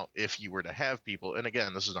net. Now, if you were to have people, and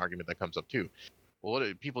again, this is an argument that comes up too. Well, what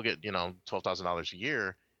do people get, $12,000 a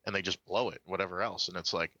year and they just blow it, whatever else? And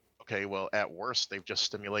it's like, okay, well, at worst, they've just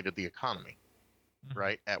stimulated the economy,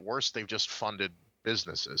 right? At worst, they've just funded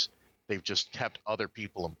businesses. They've just kept other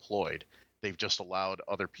people employed. They've just allowed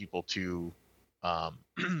other people to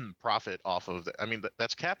profit off of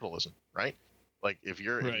that's capitalism, right? Like if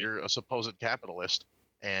you're a supposed capitalist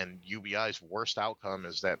and UBI's worst outcome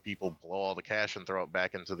is that people blow all the cash and throw it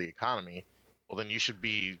back into the economy, well, then you should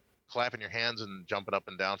be clapping your hands and jumping up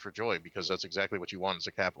and down for joy, because that's exactly what you want as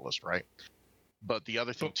a capitalist, right? But the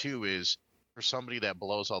other thing too is, for somebody that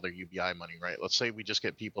blows all their UBI money, right? Let's say we just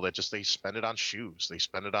get people that they spend it on shoes, they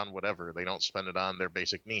spend it on whatever, they don't spend it on their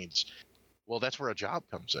basic needs. Well, that's where a job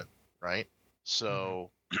comes in, right? So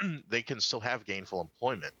they can still have gainful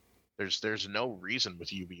employment. There's no reason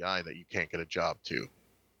with UBI that you can't get a job too.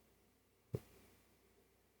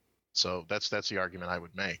 So that's the argument I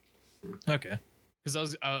would make. Okay,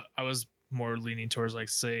 because I was more leaning towards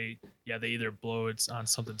say they either blow it on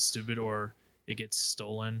something stupid or it gets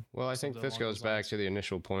stolen. Well, I think this goes back to the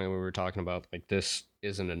initial point where we were talking about this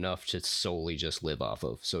isn't enough to solely just live off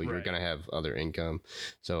of. So you're going to have other income.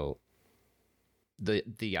 So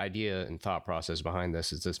the idea and thought process behind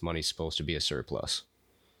this is this money's supposed to be a surplus.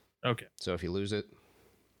 Okay. So if you lose it,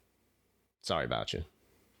 sorry about you.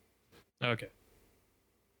 Okay.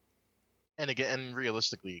 And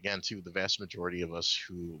realistically, again, too, the vast majority of us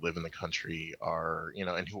who live in the country are,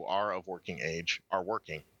 and who are of working age are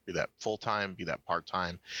working. be that full-time, be that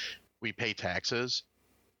part-time, we pay taxes.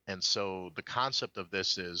 And so the concept of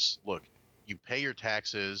this is, look, you pay your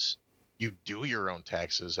taxes, you do your own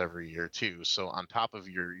taxes every year too. So on top of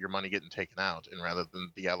your money getting taken out, and rather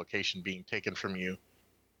than the allocation being taken from you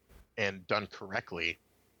and done correctly,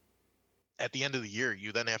 at the end of the year,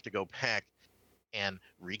 you then have to go back and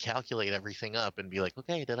recalculate everything up and be like,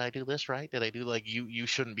 okay, did I do this right? Did I do like you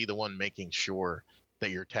shouldn't be the one making sure that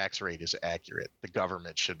your tax rate is accurate. The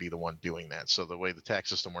government should be the one doing that. So the way the tax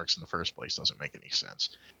system works in the first place doesn't make any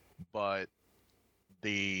sense. But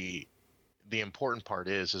the important part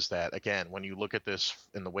is that, again, when you look at this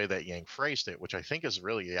in the way that Yang phrased it, which I think is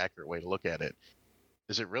really the accurate way to look at it,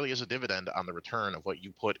 is it really is a dividend on the return of what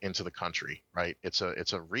you put into the country, right? It's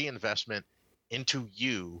a reinvestment into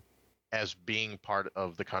you as being part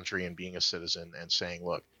of the country and being a citizen, and saying,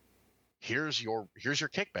 look, here's your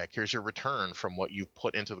kickback, here's your return from what you've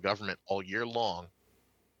put into the government all year long,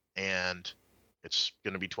 and it's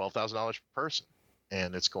going to be $12,000 per person,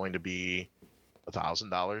 and it's going to be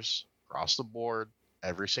 $1,000 across the board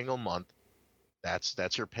every single month. That's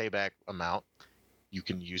your payback amount. You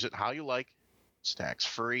can use it how you like. It's tax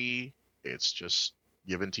free. It's just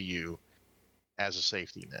given to you as a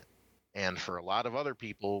safety net. And for a lot of other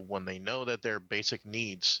people, when they know that their basic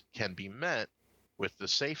needs can be met with the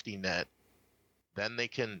safety net, then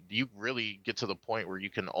you really get to the point where you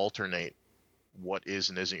can alternate what is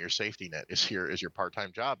and isn't your safety net. Is your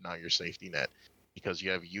part-time job now your safety net? Because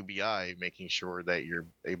you have UBI making sure that you're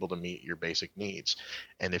able to meet your basic needs.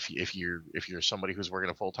 And if you're somebody who's working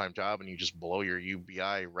a full-time job and you just blow your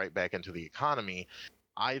UBI right back into the economy,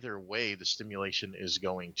 either way, the stimulation is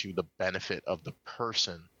going to the benefit of the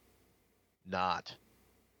person, not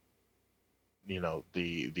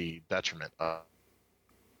the detriment of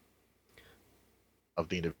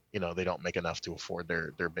the they don't make enough to afford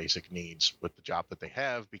their basic needs with the job that they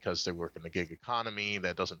have, because they work in the gig economy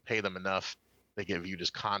that doesn't pay them enough. They get viewed as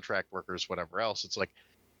contract workers, whatever else. It's like,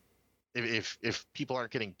 if people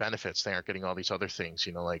aren't getting benefits, they aren't getting all these other things,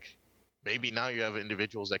 like maybe now you have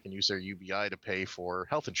individuals that can use their UBI to pay for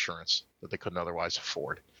health insurance that they couldn't otherwise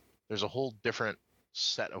afford. There's a whole different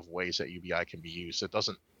set of ways that UBI can be used. It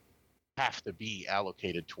doesn't have to be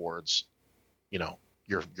allocated towards,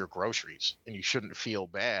 your groceries. And you shouldn't feel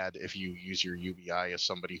bad if you use your UBI as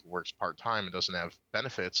somebody who works part-time and doesn't have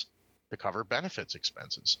benefits to cover benefits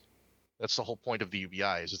expenses. That's the whole point of the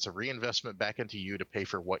UBI, is it's a reinvestment back into you to pay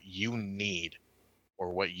for what you need or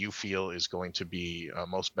what you feel is going to be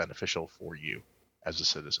most beneficial for you as a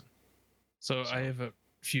citizen. So I have a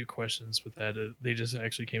few questions with that. They just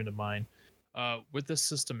actually came to mind. With this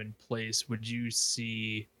system in place, would you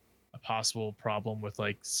see a possible problem with,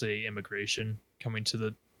 like, say, immigration coming to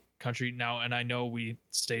the country now? And I know we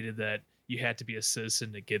stated that you had to be a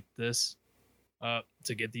citizen to get this,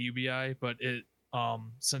 to get the UBI, but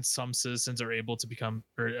since some citizens are able to become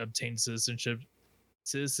or obtain citizenships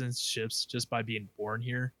just by being born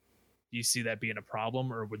here, do you see that being a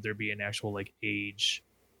problem, or would there be an actual, like, age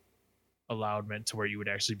allowment to where you would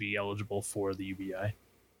actually be eligible for the UBI?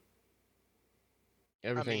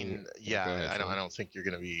 Everything. I mean, I don't think you're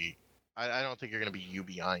going to be. I don't think you're going to be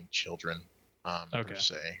UBIing children, per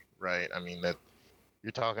se, right? I mean, that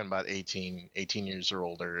you're talking about 18 years or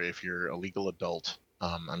older if you're a legal adult.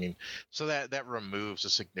 I mean, so that removes a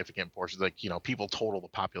significant portion. Like, people total the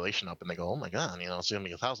population up and they go, oh my God, it's going to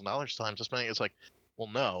be $1,000 times this many. It's like, well,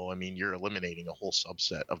 no, I mean, you're eliminating a whole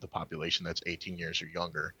subset of the population that's 18 years or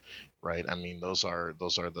younger, right? I mean, those are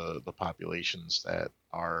the populations that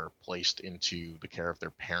are placed into the care of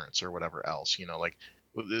their parents or whatever else, like,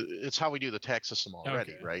 it's how we do the tax system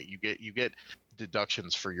already, right? You get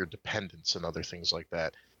deductions for your dependents and other things like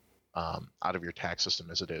that. Out of your tax system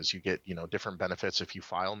as it is. You get, different benefits if you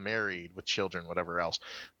file married with children, whatever else.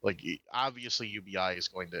 Like, obviously UBI is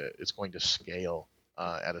going to scale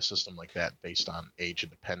at a system like that based on age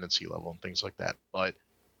and dependency level and things like that. But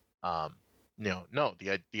no,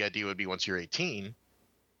 the idea would be once you're 18,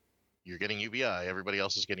 you're getting UBI, everybody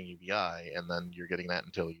else is getting UBI, and then you're getting that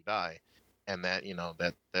until you die. And that,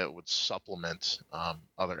 that would supplement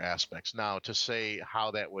other aspects. Now, to say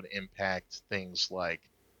how that would impact things like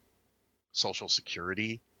Social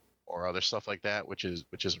Security or other stuff like that, which is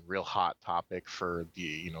a real hot topic for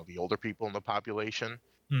the older people in the population.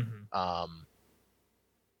 Mm-hmm.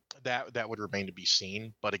 That would remain to be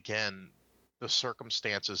seen. But again, the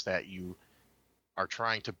circumstances that you are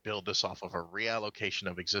trying to build this off of a reallocation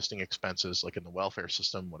of existing expenses, like in the welfare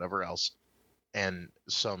system, whatever else, and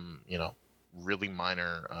some really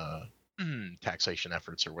minor taxation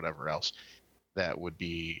efforts or whatever else, that would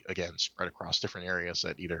be, again, spread across different areas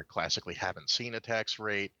that either classically haven't seen a tax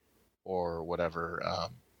rate or whatever,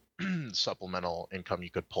 supplemental income you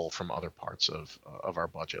could pull from other parts of our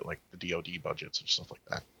budget, like the DoD budgets and stuff like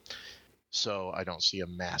that. So I don't see a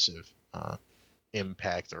massive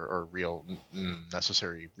impact or real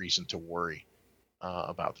necessary reason to worry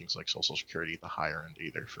about things like Social Security at the higher end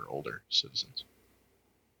either for older citizens.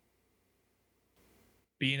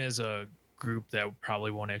 Being as a group that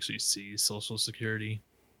probably won't actually see Social Security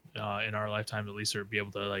in our lifetime, at least, or be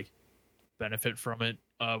able to like benefit from it,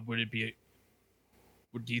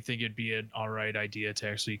 do you think it'd be an all right idea to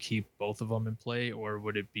actually keep both of them in play, or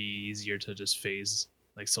would it be easier to just phase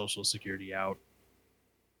like Social Security out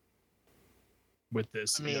with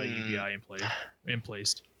this UBI in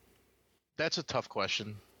place? That's a tough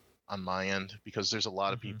question on my end, because there's a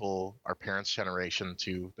lot of people, our parents' generation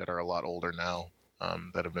too, that are a lot older now,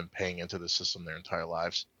 that have been paying into the system their entire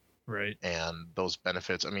lives. Right. And those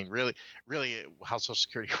benefits, I mean, really how Social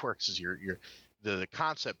Security works is the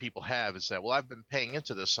concept people have is that, well, I've been paying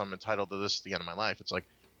into this, so I'm entitled to this at the end of my life. It's like,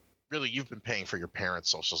 really, you've been paying for your parents'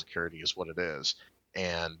 Social Security is what it is.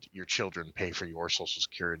 And your children pay for your Social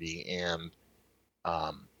Security. And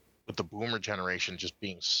with the boomer generation just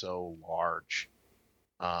being so large,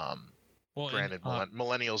 granted,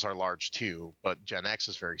 millennials are large too, but Gen X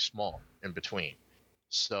is very small in between.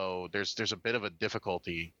 So there's a bit of a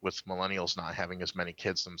difficulty with millennials not having as many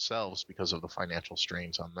kids themselves because of the financial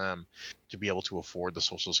strains on them to be able to afford the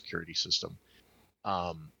Social Security system.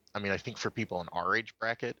 I mean, I think for people in our age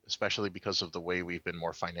bracket, especially because of the way we've been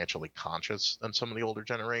more financially conscious than some of the older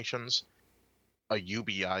generations, a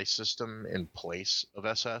UBI system in place of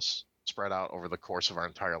SS spread out over the course of our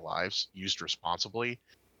entire lives, used responsibly,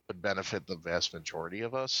 would benefit the vast majority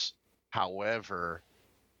of us. However,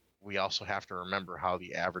 we also have to remember how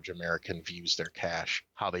the average American views their cash,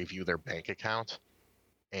 how they view their bank account,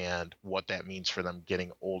 and what that means for them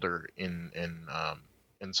getting older in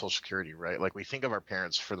Social Security, right? Like, we think of our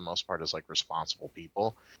parents for the most part as like responsible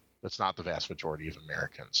people. That's not the vast majority of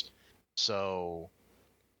Americans. So,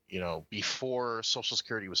 you know, before Social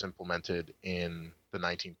Security was implemented in the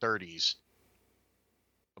 1930s,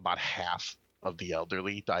 about half of the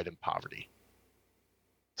elderly died in poverty.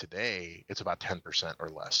 Today, it's about 10% or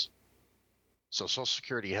less. So Social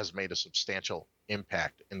Security has made a substantial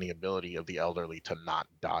impact in the ability of the elderly to not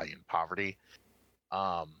die in poverty.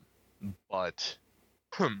 But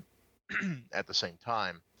at the same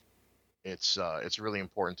time, it's really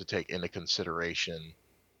important to take into consideration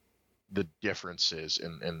the differences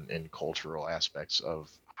in cultural aspects of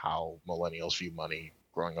how millennials view money,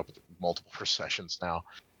 growing up with multiple recessions now,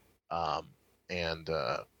 and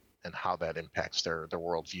how that impacts their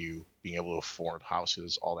worldview, being able to afford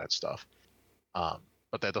houses, all that stuff.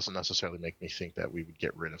 But that doesn't necessarily make me think that we would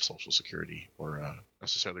get rid of Social Security or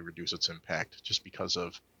necessarily reduce its impact, just because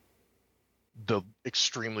of the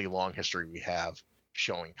extremely long history we have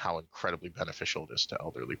showing how incredibly beneficial it is to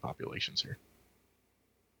elderly populations here.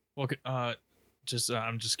 Well, I'm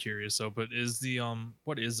just curious though, but is the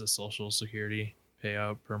what is the Social Security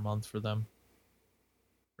payout per month for them,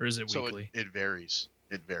 or is it weekly? So it varies.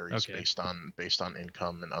 It varies based on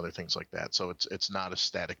income and other things like that. So it's not a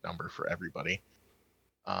static number for everybody.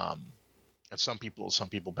 And some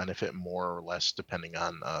people benefit more or less depending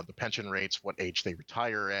on the pension rates, what age they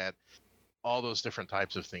retire at. All those different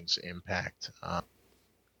types of things impact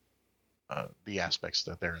the aspects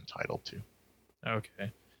that they're entitled to.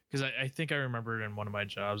 Okay. Because I think I remembered in one of my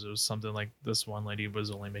jobs, it was something like this one lady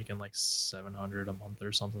was only making like $700 a month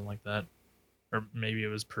or something like that. Or maybe it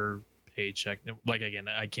was per paycheck. Like, again,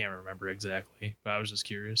 I can't remember exactly, but I was just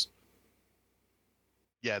curious.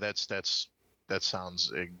 Yeah, that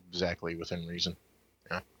sounds exactly within reason.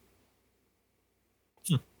 Yeah.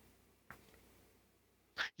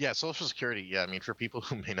 Yeah, Social Security. Yeah, I mean, for people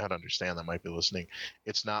who may not understand that might be listening,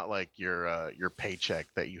 it's not like your paycheck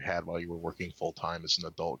that you had while you were working full time as an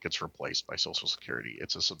adult gets replaced by Social Security.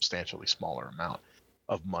 It's a substantially smaller amount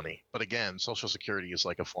of money. But again, Social Security is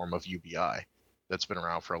like a form of UBI that's been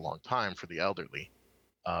around for a long time for the elderly.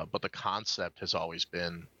 But the concept has always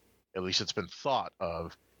been, at least it's been thought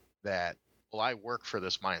of, that, well, I work for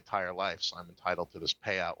this my entire life, so I'm entitled to this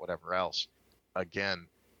payout, whatever else. Again,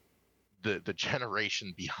 the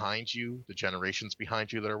generation behind you, the generations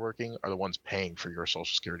behind you that are working are the ones paying for your Social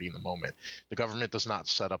Security in the moment. The government does not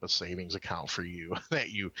set up a savings account for you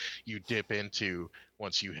that you dip into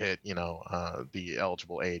once you hit, the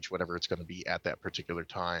eligible age, whatever it's going to be at that particular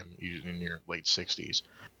time, in your late 60s.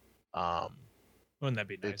 Wouldn't that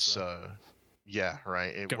be nice? It's yeah,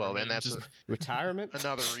 right. Well, and that's retirement.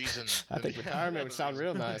 Another reason. I think retirement would sound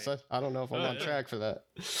real nice. I don't know if I'm on track for that.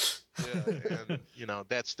 Yeah, and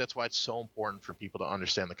that's why it's so important for people to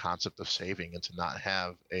understand the concept of saving and to not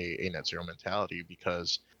have a net zero mentality,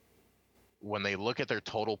 because when they look at their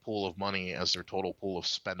total pool of money as their total pool of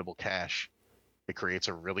spendable cash, it creates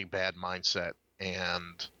a really bad mindset,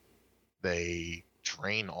 and they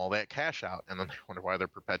drain all that cash out, and then they wonder why they're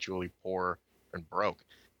perpetually poor and broke.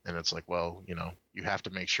 And it's like, well, you have to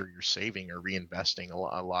make sure you're saving or reinvesting a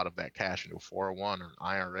lot of that cash into a 401 or an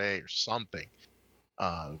IRA or something,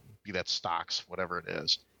 be that stocks, whatever it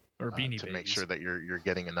is, or beanie to babies. make sure that you're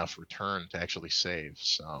getting enough return to actually save.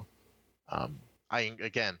 So,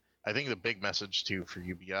 I think the big message too for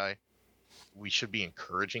UBI, we should be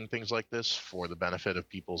encouraging things like this for the benefit of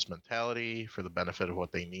people's mentality, for the benefit of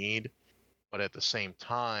what they need. But at the same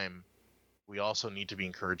time, we also need to be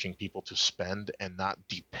encouraging people to spend and not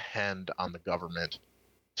depend on the government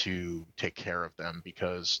to take care of them,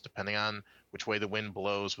 because depending on which way the wind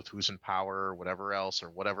blows with who's in power or whatever else, or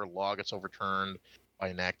whatever law gets overturned by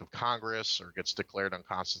an act of Congress or gets declared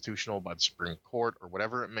unconstitutional by the Supreme Court or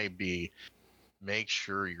whatever it may be, make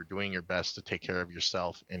sure you're doing your best to take care of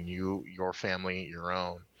yourself and your family, your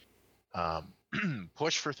own.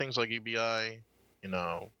 Push for things like UBI,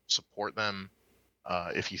 support them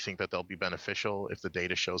if you think that they'll be beneficial, if the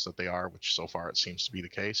data shows that they are, which so far it seems to be the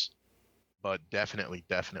case. But definitely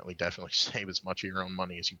save as much of your own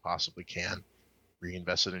money as you possibly can.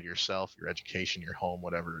 Reinvest it into yourself, your education, your home,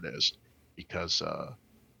 whatever it is, because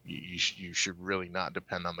you should really not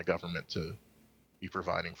depend on the government to be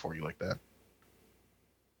providing for you like that.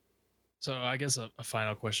 So I guess a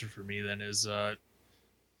final question for me then is there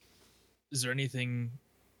anything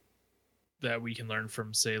that we can learn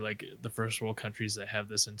from, say, like the first world countries that have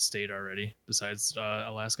this in state already besides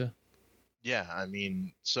Alaska? Yeah, I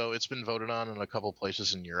mean, so it's been voted on in a couple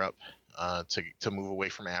places in Europe to move away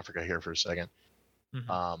from Africa here for a second.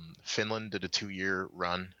 Mm-hmm. Finland did a 2-year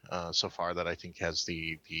run so far that I think has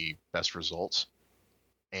the best results,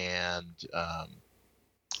 and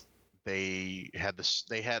they had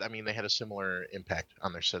a similar impact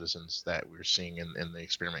on their citizens that we're seeing in the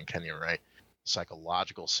experiment in Kenya, right?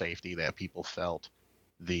 Psychological safety that people felt,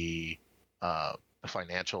 the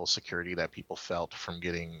financial security that people felt from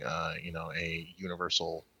getting a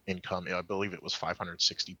universal income. I believe it was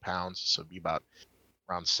 560 pounds, so it'd be about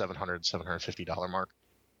around $750 mark.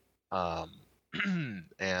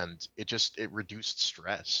 And it reduced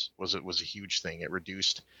stress was a huge thing. It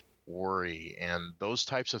reduced worry, and those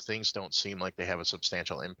types of things don't seem like they have a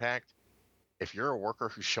substantial impact. If you're a worker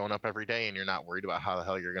who's showing up every day and you're not worried about how the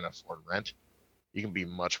hell you're going to afford rent, you can be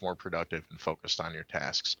much more productive and focused on your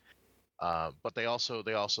tasks. But they also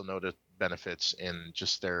noted benefits in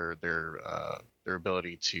just their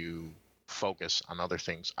ability to focus on other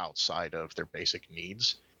things outside of their basic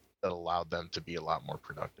needs that allowed them to be a lot more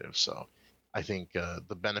productive. So I think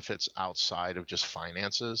the benefits outside of just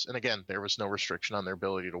finances, and again, there was no restriction on their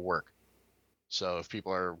ability to work. So if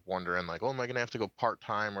people are wondering like, oh, am I going to have to go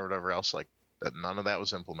part-time or whatever else, like that, none of that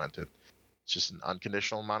was implemented. It's just an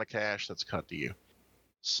unconditional amount of cash that's cut to you.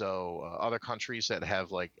 So other countries that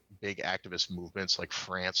have like big activist movements like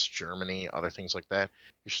France, Germany, other things like that,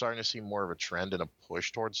 you're starting to see more of a trend and a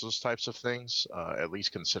push towards those types of things, at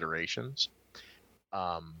least considerations.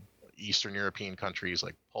 Eastern European countries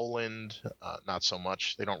like Poland, not so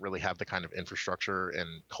much. They don't really have the kind of infrastructure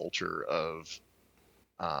and culture of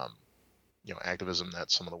activism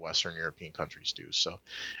that some of the Western European countries do. So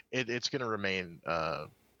it's going to remain a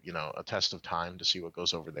test of time to see what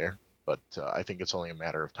goes over there. But I think it's only a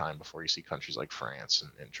matter of time before you see countries like France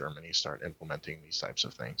and Germany start implementing these types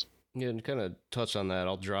of things. Yeah, and kind of touch on that,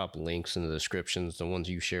 I'll drop links in the descriptions, the ones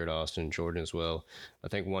you shared, Austin and Jordan, as well. I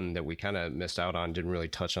think one that we kind of missed out on, didn't really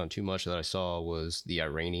touch on too much that I saw, was the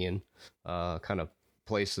Iranian kind of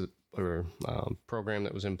place or program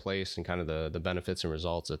that was in place, and kind of the benefits and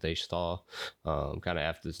results that they saw. Kind of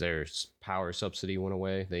after their power subsidy went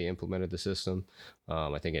away, they implemented the system.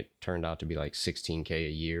 I think it turned out to be like $16K a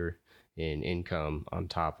year in income on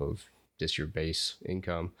top of just your base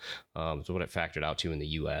income. So what it factored out to in the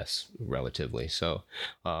US relatively. So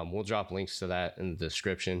we'll drop links to that in the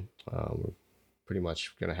description. We're pretty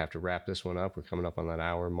much going to have to wrap this one up. We're coming up on that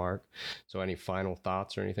hour mark. So any final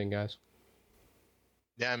thoughts or anything, guys?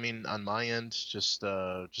 Yeah, I mean, on my end, just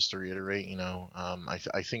to reiterate,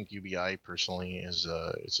 I think UBI personally is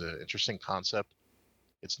it's an interesting concept.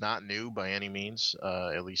 It's not new by any means,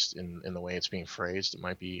 at least in the way it's being phrased. It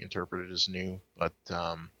might be interpreted as new, but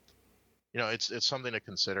it's something to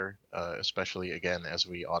consider, especially again as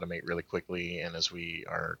we automate really quickly and as we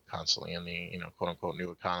are constantly in the quote unquote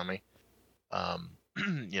new economy.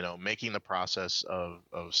 Making the process of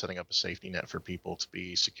setting up a safety net for people to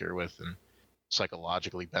be secure with and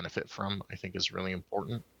psychologically benefit from, I think, is really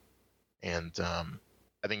important. And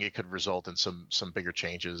I think it could result in some bigger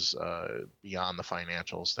changes beyond the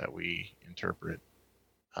financials that we interpret.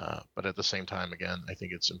 But at the same time, again, I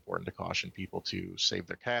think it's important to caution people to save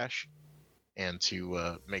their cash and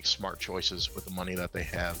to make smart choices with the money that they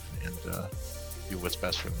have and do what's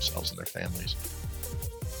best for themselves and their families.